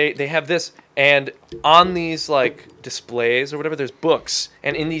they have this, and on these like displays or whatever, there's books,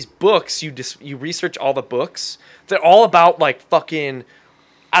 and in these books you research all the books. They're all about like fucking,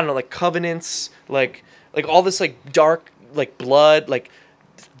 I don't know, like covenants, like all this like dark like blood, like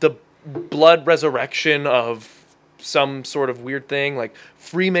the blood resurrection of some sort of weird thing, like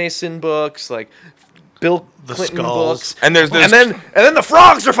Freemason books, like Bill Clinton skulls. books, And there's this. and then the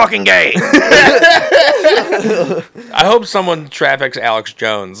frogs are fucking gay. I hope someone traffics Alex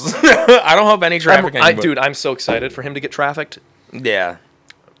Jones. I don't hope any trafficking. Dude, I'm so excited for him to get trafficked. Yeah.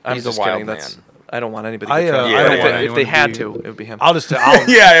 I'm He's just a wild kidding. That's man. I don't want anybody. I, To get trafficked. I don't But want if anyone they to had be- to, it would be him. I'll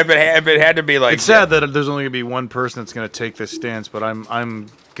Yeah, if it had to be like. It's sad that there's only gonna be one person that's gonna take this stance, but I'm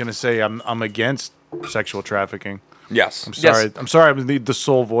gonna say I'm against sexual trafficking. Yes. I'm sorry. Yes. I'm sorry. I'm the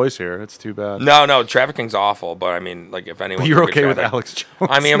sole voice here. It's too bad. No, trafficking's awful. But I mean, like, if anyone. But you're could get okay with trafficked- Alex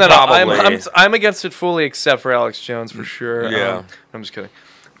Jones? I mean, No, probably. I'm against it fully, except for Alex Jones for sure. Yeah. I'm just kidding.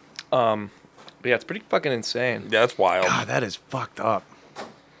 But yeah, it's pretty fucking insane. Yeah, that's wild. God, that is fucked up.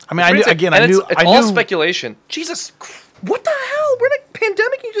 I mean, It's all knew. speculation. Jesus, what the hell? We're in a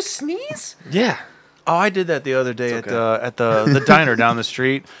pandemic. You just sneeze? Yeah. Oh, I did that the other day It's at the diner down the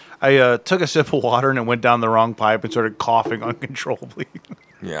street. I took a sip of water and it went down the wrong pipe and started coughing uncontrollably.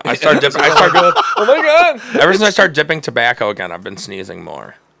 Yeah. I started dipping. Oh my god! Ever since I started dipping tobacco again, I've been sneezing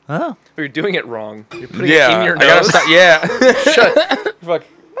more. Oh, You're doing it wrong. You're putting Yeah. it in your I gotta nose. stop. Yeah. Shut. Fuck.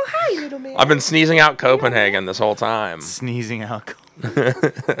 Oh, hi, little man. I've been sneezing out Copenhagen this whole time. sneezing out. Your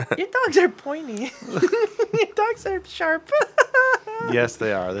dogs are pointy. Your dogs are sharp. Yes,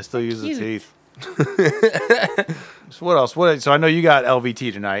 they are. They still use the Cute. teeth. So what else? So I know you got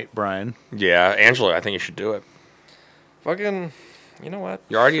LVT tonight, Brian. Yeah, Angela, I think you should do it. Fucking. You know what?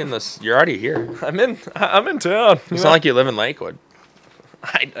 You're already in this. You're already here. I'm in town. It's not like you live in Lakewood.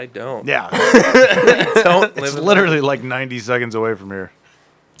 I don't. Yeah, Don't live it's in- literally like 90 seconds away from here.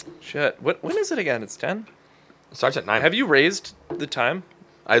 Shit. When is it again? It's 10. It starts at 9. Have you raised the time?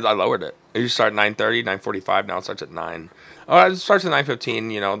 I lowered it. It used to start at 9:30, 9:45. Now it starts at 9. Oh, it starts at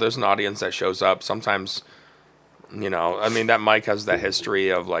 9:15. You know, there's an audience that shows up. Sometimes, you know, I mean, that mic has that history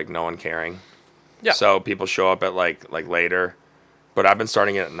of like no one caring. Yeah. So people show up at like later, but I've been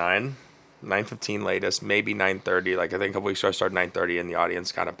starting it at 9:15 latest, maybe 9:30. Like I think a couple weeks ago I started 9:30, and the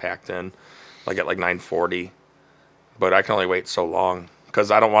audience kind of packed in, like at like 9:40. But I can only wait so long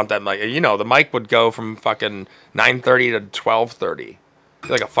because I don't want that. Like, you know, the mic would go from fucking 9:30 to 12:30,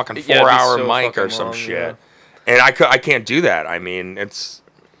 like a fucking Yeah, it'd be 4-hour so mic or fucking some long, shit. And I can't do that. I mean, it's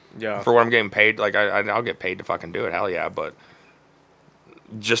Yeah. for what I'm getting paid. Like I'll get paid to fucking do it. Hell yeah, but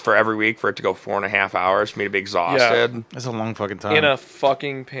just for every week for it to go 4.5 hours for me to be exhausted. That's a long fucking time. In a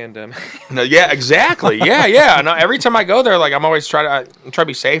fucking pandemic. No, yeah, exactly. Yeah. No, every time I go there, like I'm always try to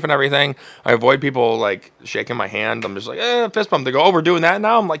be safe and everything. I avoid people like shaking my hand. I'm just like, fist bump. They go, oh, we're doing that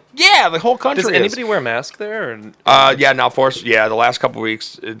now. I'm like, yeah, the whole country. Does is. anybody wear a mask there? Or, Yeah, now forced. Yeah, the last couple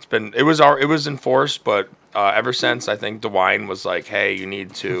weeks it was enforced, but ever since I think DeWine was like, hey, you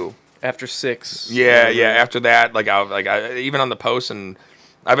need to. after 6. Yeah. After that, I even on the post, and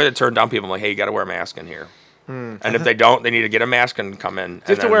I've had to turn down people. I'm like, hey, you got to wear a mask in here. And if they don't, they need to get a mask and come in. Do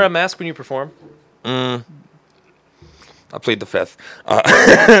you have to wear a mask when you perform? I plead the fifth.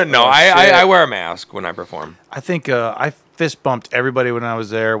 No, I wear a mask when I perform. I think I fist bumped everybody when I was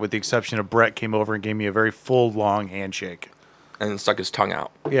there, with the exception of Brett came over and gave me a very full, long handshake. And stuck his tongue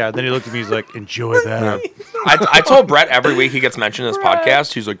out. Yeah, then he looked at me. He's like, "Enjoy that." I told Brett every week he gets mentioned in this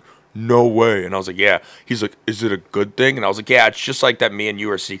podcast. He's like, no way. And I was like, yeah. He's like, is it a good thing? And I was like, yeah, it's just like that me and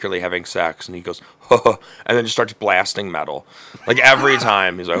you are secretly having sex. And he goes, huh, and then just starts blasting metal. Like every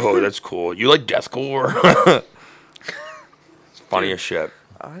time. He's like, oh, that's cool. You like deathcore? It's funny as shit.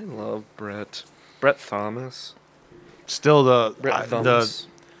 I love Brett. Brett Thomas. Still, Brett the Thomas.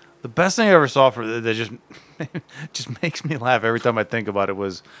 the best thing I ever saw for that just makes me laugh every time I think about it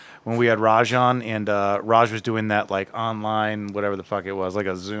was when we had Raj on, and Raj was doing that like online, whatever the fuck it was, like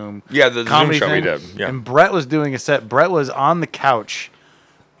a Zoom. Yeah, the Zoom comedy show we thing. did. Yeah. And Brett was doing a set. Brett was on the couch,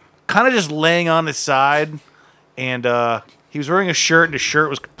 kind of just laying on his side, and he was wearing a shirt, and his shirt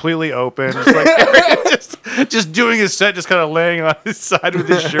was completely open. Just like just doing his set, just kind of laying on his side with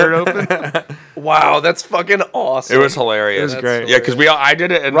his shirt open. Wow, that's fucking awesome. It was hilarious. It was great. Yeah, because I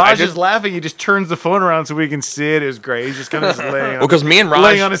did it, and Raj I is did. laughing. He just turns the phone around so we can see it. It was great. He's just kind of laying on, Well, because me and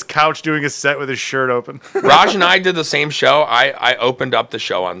laying on Raj, his couch doing a set with his shirt open. Raj and I did the same show. I opened up the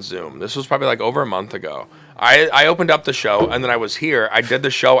show on Zoom. This was probably like over a month ago. I opened up the show, and then I was here. I did the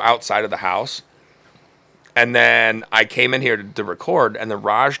show outside of the house. And then I came in here to record, and then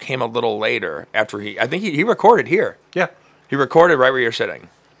Raj came a little later after I think he recorded here. Yeah. He recorded right where you're sitting.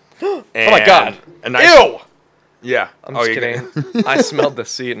 Oh my God. And Ew! Yeah. I'm just you're kidding. I smelled the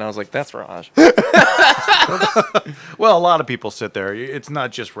seat and I was like, that's Raj. Well, a lot of people sit there. It's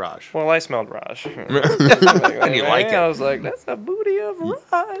not just Raj. Well, I smelled Raj. And you like it. I was like, that's the booty of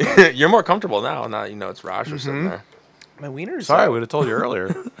Raj. You're more comfortable now. Now you know it's Raj who's sitting there. My wiener's Sorry, I would have told you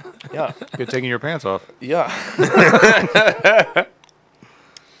earlier. Yeah. You're taking your pants off. Yeah.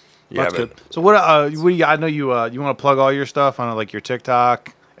 Yeah, That's but good. So what do you, I know you you want to plug all your stuff on like your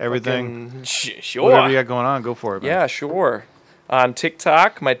TikTok, everything. Fucking Whatever Sure. you got going on, go for it. Man. Yeah, sure. On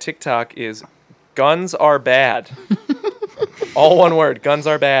TikTok, my TikTok is guns are bad. All one word. Guns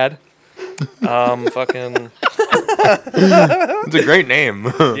are bad. Fucking it's a great name.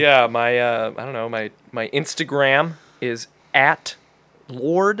 yeah. My I don't know. My Instagram is at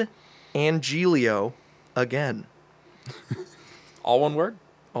Lord Angelio again. All one word?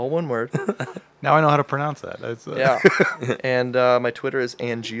 All one word. Now I know how to pronounce that. That's, Yeah. And my Twitter is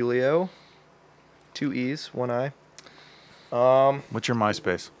Angelio. 2 E's, 1 I. What's your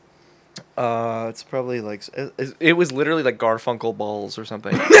MySpace? It's probably like it was literally like Garfunkel balls or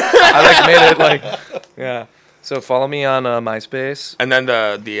something. I like made it like yeah. So follow me on MySpace. And then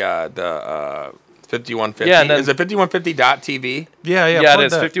the 5150. Yeah, and then- is it 5150.tv? Yeah, Yeah, plug it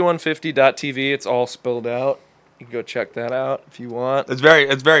is that. 5150.tv. It's all spelled out. You can go check that out if you want. It's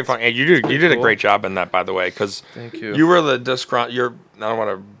very fun. And you did a cool. great job in that, by the way, because Thank you. you were the I don't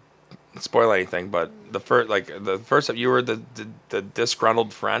want to spoil anything, but the first you were the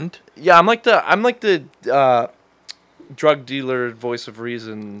disgruntled friend. Yeah, I'm like the drug dealer, voice of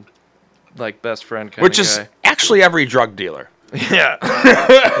reason, like best friend kind Which of is guy. actually every drug dealer. Yeah.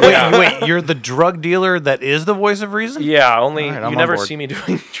 Wait, you're the drug dealer that is the voice of reason? Yeah, only All right, I'm you on never board. see me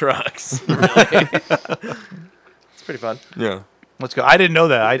doing drugs. It's pretty fun. Yeah. Let's go. I didn't know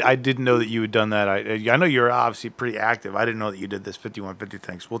that. I didn't know that you had done that. I know you're obviously pretty active. I didn't know that you did this 5150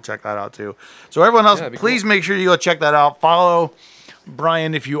 thing. So we'll check that out too. So everyone else, Yeah, that'd be please make sure you go check that out. Follow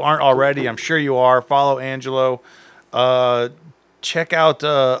Brian if you aren't already. I'm sure you are. Follow Angelo. Check out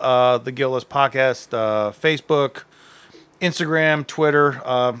the Guiltless Podcast, Facebook, Instagram, Twitter.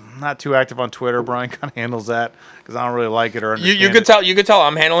 Not too active on Twitter. Brian kind of handles that because I don't really like it or understand You could tell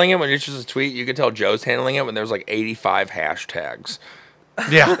I'm handling it when it's just a tweet. You could tell Joe's handling it when there's like 85 hashtags.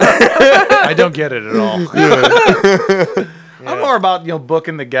 Yeah, I don't get it at all. I'm more about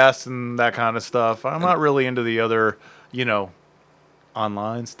booking the guests and that kind of stuff. I'm not really into the other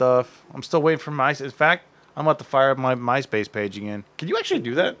online stuff. I'm still waiting for MySpace. In fact, I'm about to fire up my MySpace page again. Can you actually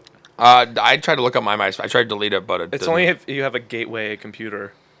do that? I tried to look up my MySpace. I tried to delete it, but It's didn't. only if you have a gateway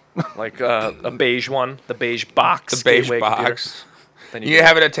computer, like a beige one, the beige box. the beige gateway computer. box. Then You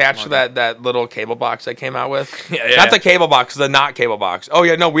have it attached to that little cable box I came out with. Yeah. Not the cable box, the not cable box. Oh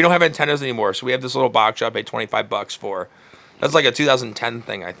yeah, no, we don't have antennas anymore, so we have this little box I paid $25 for. That's like a 2010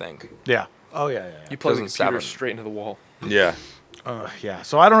 thing, I think. Yeah. Oh yeah. You plug the computer 2007. straight into the wall. Yeah. Yeah.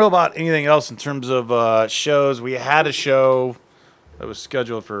 So I don't know about anything else in terms of shows. We had a show that was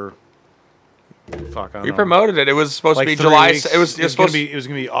scheduled for. Fuck. I don't We know. promoted it. It was supposed Like to be 3 July. weeks. It was gonna supposed be. It was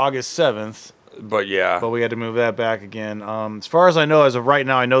gonna be August 7th. but yeah. But we had to move that back again. As far as I know, as of right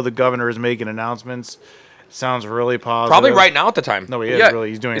now, I know the governor is making announcements. Sounds really positive. Probably right now at the time. No, he is Yeah. really.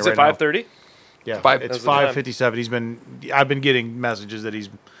 He's doing Is it it right 5:30? now. Yeah, Five- it's That's the time. 5:57. I've been getting messages that he's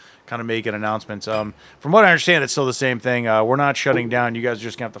kind of making announcements. From what I understand, it's still the same thing. We're not shutting down. You guys are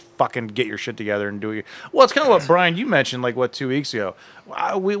just gonna have to fucking get your shit together and do it. Well, it's kind of what Brian you mentioned, like 2 weeks ago.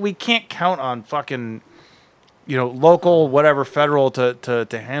 We can't count on fucking local, whatever, federal to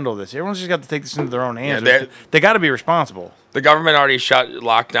handle this. Everyone's just got to take this into their own hands. Yeah, they got to be responsible. The government already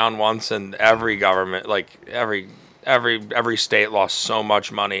locked down once, and every government, like every state, lost so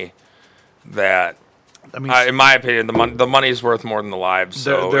much money that, I mean, in my opinion, the money's worth more than the lives.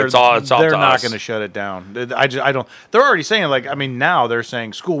 So they're it's all they're to not us. going to shut it down. I don't. They're already saying now they're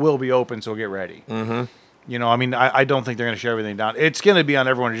saying school will be open, so get ready. Mm-hmm. I don't think they're going to shut everything down. It's going to be on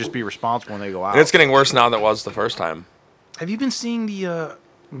everyone to just be responsible when they go out. And it's getting worse now than it was the first time. Have you been seeing the?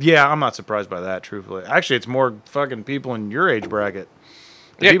 Yeah, I'm not surprised by that. Truthfully, actually, it's more fucking people in your age bracket.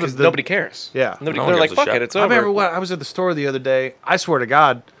 The Yeah, people- because the- nobody cares. Yeah. Nobody, No one they're like, gives a fuck shit. it, it's I over. remember I was at the store the other day. I swear to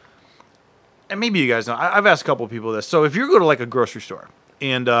God, and maybe you guys know. I've asked a couple of people this. So if you go to like a grocery store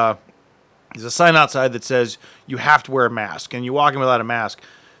and there's a sign outside that says you have to wear a mask, and you walk in without a mask,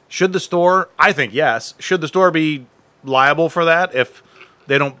 should the store? I think yes. Should the store be liable for that if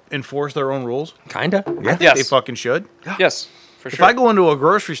they don't enforce their own rules? Kinda. Yeah. Yes. They fucking should. Yes, for If sure. I go into a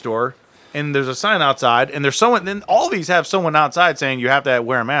grocery store and there's a sign outside, and there's someone. Then all these have someone outside saying you have to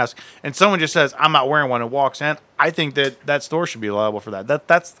wear a mask, and someone just says I'm not wearing one and walks in. I think that store should be liable for that.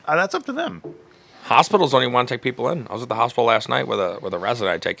 That's up to them. Hospitals don't even want to take people in. I was at the hospital last night with a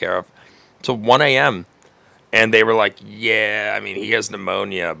resident I take care of till 1 a.m. And they were like, yeah, I mean, he has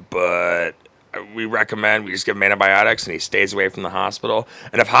pneumonia, but we recommend we just give him antibiotics and he stays away from the hospital.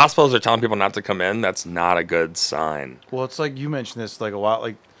 And if hospitals are telling people not to come in, that's not a good sign. Well, it's like you mentioned this like a while.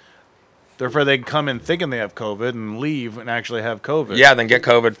 Like they're afraid they can come in thinking they have COVID and leave and actually have COVID. Yeah, then get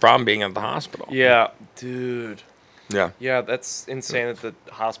COVID from being at the hospital. Yeah, dude. Yeah. Yeah, that's insane that the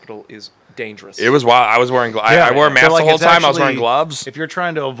hospital is dangerous. It was wild. I was wearing gloves. Yeah, I wore a but, mask like, the whole it's time. I was wearing actually- gloves. If you're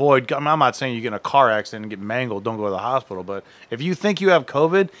trying to avoid, I'm not saying you get in a car accident and get mangled, don't go to the hospital. But if you think you have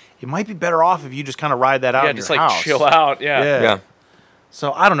COVID, it might be better off if you just kind of ride that out yeah, in just your like house. chill out. Yeah. Yeah.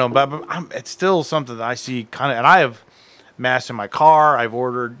 So I don't know, but it's still something that I see kind of, and I have masks in my car. I've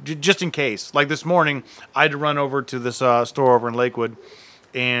ordered just in case. Like this morning, I had to run over to this store over in Lakewood,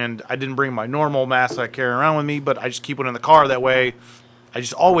 and I didn't bring my normal mask that I carry around with me, but I just keep one in the car. That way, I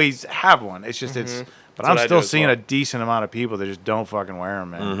just always have one. It's just it's. But That's I'm what I do still as seeing well. a decent amount of people that just don't fucking wear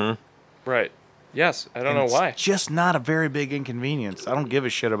them, man. Right. Yes. I don't know It's why. just not a very big inconvenience. I don't give a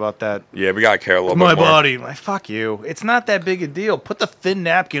shit about that. Yeah, we got to care a little My bit more. body, like fuck you. It's not that big a deal. Put the thin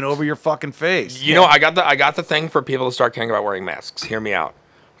napkin over your fucking face. You know, I got the thing for people to start caring about wearing masks. Hear me out.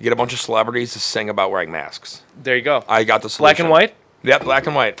 We get a bunch of celebrities to sing about wearing masks. There you go. I got the solution. Black and white? Yep, black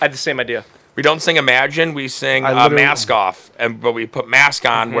and white. I had the same idea. We don't sing Imagine. We sing I literally- Mask Off, but we put Mask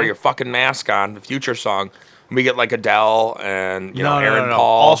on. Wear your fucking mask on. The Future song. We get like Adele and you know Aaron no.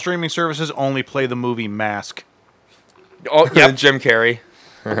 Paul. All streaming services only play the movie Mask. Oh, and yep. Jim Carrey.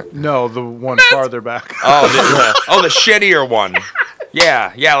 No, the one farther back. Oh, the shittier one.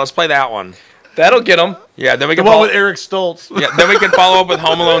 Yeah, let's play that one. That'll get them. Yeah, then we The can one follow, with Eric Stoltz. yeah, then we can follow up with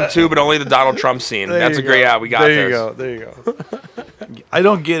Home Alone 2, but only the Donald Trump scene. There That's you a great. go. Yeah, we got there this. There you go. I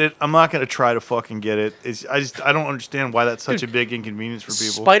don't get it. I'm not gonna try to fucking get it. I don't understand why that's such a big inconvenience for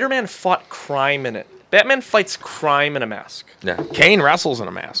people. Spider-Man fought crime in it. Batman fights crime in a mask. Yeah, Kane wrestles in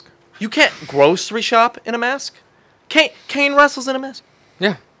a mask. You can't grocery shop in a mask. Kane wrestles in a mask.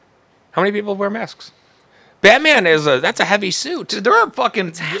 Yeah. How many people wear masks? Batman that's a heavy suit. Dude, there are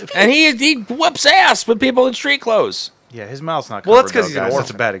fucking And he whoops ass with people in street clothes. yeah. His mouth's not covered. Well, that's 'cause though, he's an guys. That's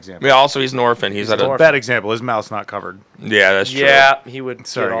a orphan. bad example. Yeah, also he's an orphan. He's at an a orphan. Bad example. His mouth's not covered. Yeah, that's true. Yeah, he would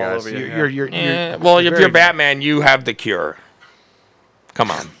Sorry, get all guys. over you. You're Well, if very- you're Batman, you have the cure. Come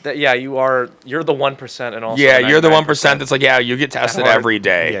on. Yeah, you're the 1% and also Yeah, you're the 99%. 1% that's like, yeah, you get tested Hard. every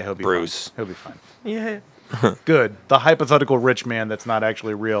day, Yeah, he'll be Bruce. Fine. He'll be fine. Yeah. Good. The hypothetical rich man that's not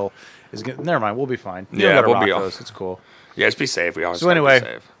actually real is gonna. Never mind. We'll be fine. You don't Yeah, gotta we'll rock be all- those. It's cool. Yeah, just be safe. We always So gotta be anyway,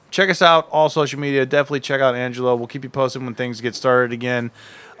 safe. check us out all social media. Definitely check out Angelo. We'll keep you posted when things get started again.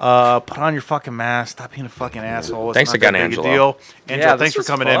 Put on your fucking mask. Stop being a fucking asshole. It's Thanks not again, that big a Angelo. deal. Angelo, this thanks for was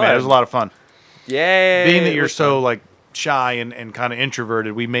coming in, man. It was a fun. lot of fun. Yay. Being that it you're was so fun. like shy and kind of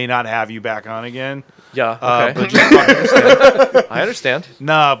introverted, we may not have you back on again. Yeah, But okay. just fucking, I understand.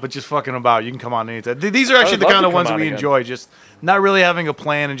 nah, but just fucking about. You can come on anytime. These are actually would the love kind to of ones come that on we again. enjoy. Just not really having a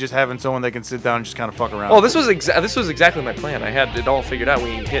plan and just having someone that can sit down and just kind of fuck around. Oh, this was exactly my plan. I had it all figured out.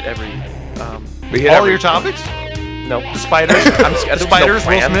 We hit every We hit all every your topics. no. The spiders. there was no Spiders.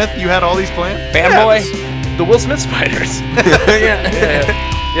 Will plan. Smith. You had all these plans. fanboy. The Will Smith spiders. Yeah.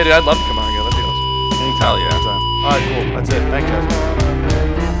 Yeah, dude, I'd love to come on again. That'd be awesome. Anytime. Hell yeah. Anytime. All right, cool. That's it. Thanks, guys.